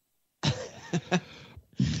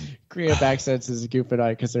 Creative accents is goofing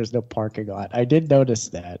on because there's no parking lot. I did notice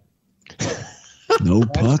that. No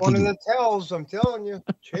That's parking. one of the tells, I'm telling you.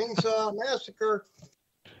 Chainsaw Massacre.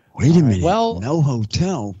 Wait a minute. Well, no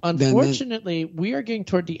hotel. Unfortunately, we are getting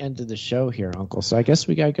toward the end of the show here, Uncle. So I guess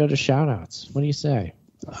we got to go to shout-outs. What do you say?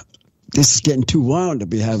 This is getting too wild to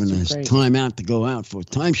be having this time out to go out for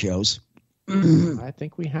time shows. I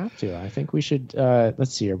think we have to. I think we should.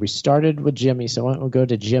 Let's see here. We started with Jimmy, so why don't we go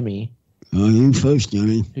to Jimmy? Oh, you first,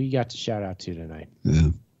 Jimmy. Who you got to shout out to tonight? Yeah.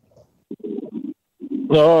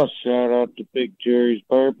 Oh, shout out to Big Jerry's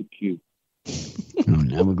Barbecue. Oh,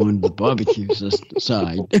 now we're going to the barbecue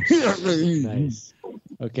side. Nice.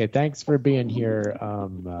 Okay, thanks for being here,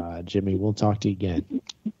 Jimmy. We'll talk to you again.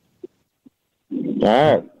 All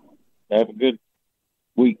right. Have a good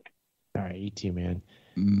week. All right, you too, man.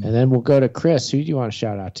 And then we'll go to Chris. Who do you want to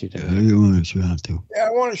shout out to today? Who do you want to shout out to? Yeah, I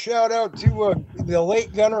want to shout out to the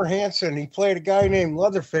late Gunnar Hansen. He played a guy named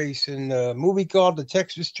Leatherface in a movie called The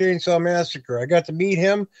Texas Chainsaw Massacre. I got to meet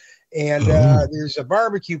him, and there's a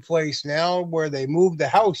barbecue place now where they moved the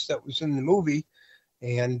house that was in the movie.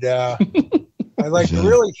 And I'd like to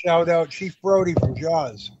really shout out Chief Brody from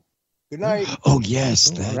Jaws. Good night. Oh,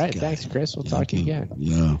 yes. All right, thanks, Chris. We'll talk to you again.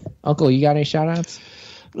 Yeah. Uncle, you got any shout outs?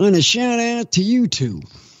 I'm going to shout out to you two.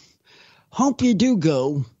 Hope you do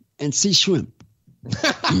go and see shrimp.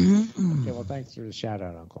 Okay, well, thanks for the shout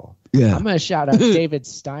out, Uncle. Yeah. I'm going to shout out David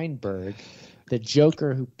Steinberg, the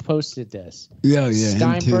Joker who posted this. Yeah.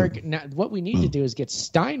 Steinberg. Now, what we need to do is get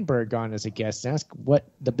Steinberg on as a guest and ask what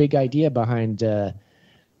the big idea behind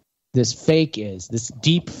this fake is, this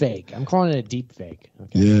deep fake. I'm calling it a deep fake.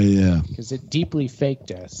 Okay? Yeah. Because it deeply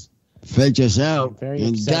faked us. Faked us out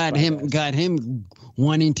and got him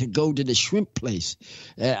wanting to go to the shrimp place.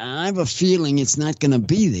 I have a feeling it's not going to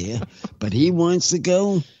be there, but he wants to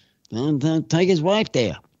go. Don't take his wife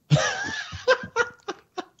there.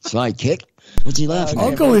 Sidekick. What's he laughing at?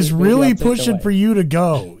 Uncle is really pushing for you to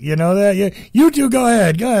go. You know that? You two go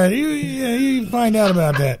ahead. You find out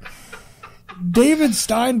about that. David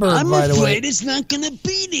Steinberg, by the way. I'm afraid it's not going to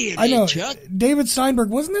be there. I know. Chuck. David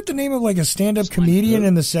Steinberg, wasn't that the name of like a stand-up comedian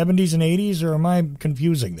in the 70s and 80s, or am I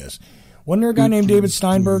confusing this? Wasn't there a guy named David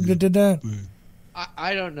Steinberg that did that?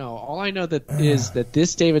 I don't know. All I know is that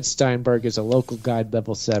this David Steinberg is a local guide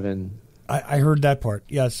level 7. I heard that part.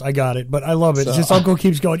 Yes, I got it. But I love it. It's just Uncle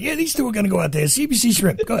keeps going, yeah, these two are going to go out there. CBC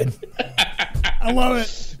shrimp. Go ahead. I love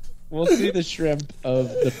it. We'll see the shrimp of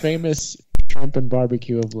the famous shrimp and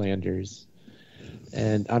barbecue of Landers.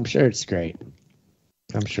 And I'm sure it's great.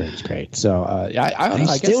 So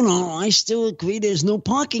I still agree. There's no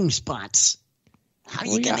parking spots. How are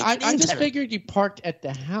you going to get I just figured you parked at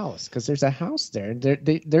the house because there's a house there.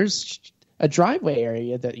 There's a driveway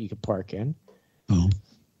area that you could park in. Oh,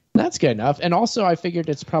 that's good enough. And also, I figured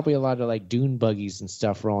it's probably a lot of like dune buggies and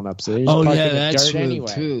stuff rolling up. So they just park in the dirt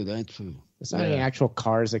anyway. True. That's true. There's not any actual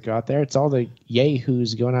cars that go out there. It's all the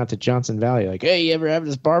yahoos going out to Johnson Valley. Like, hey, you ever have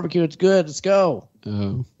this barbecue? It's good. Let's go.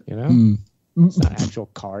 You know, it's not actual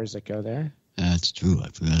cars that go there. That's true. I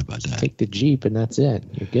forgot about that. Take the Jeep and that's it.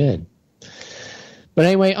 You're good. But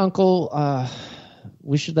anyway, Uncle,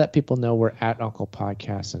 we should let people know we're at Uncle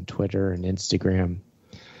Podcast on Twitter and Instagram.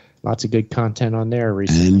 Lots of good content on there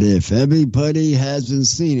recently. And if everybody hasn't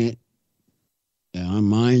seen it, on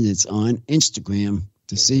mine, it's on Instagram.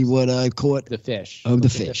 To see what I caught. The fish. The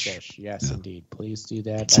fish. Yes, indeed. Please do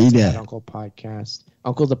that. See that. Uncle Podcast.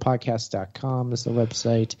 UncleThePodcast.com is the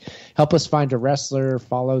website. Help us find a wrestler.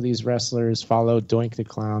 Follow these wrestlers. Follow Doink the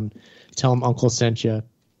Clown. Tell him Uncle sent you.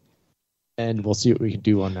 And we'll see what we can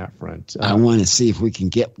do on that front. I want to see if we can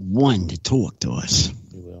get one to talk to us.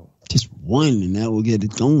 We will. Just one, and that will get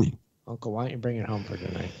it going. Uncle, why don't you bring it home for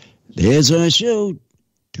tonight? There's our show.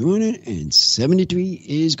 273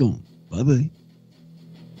 is gone. Bye-bye.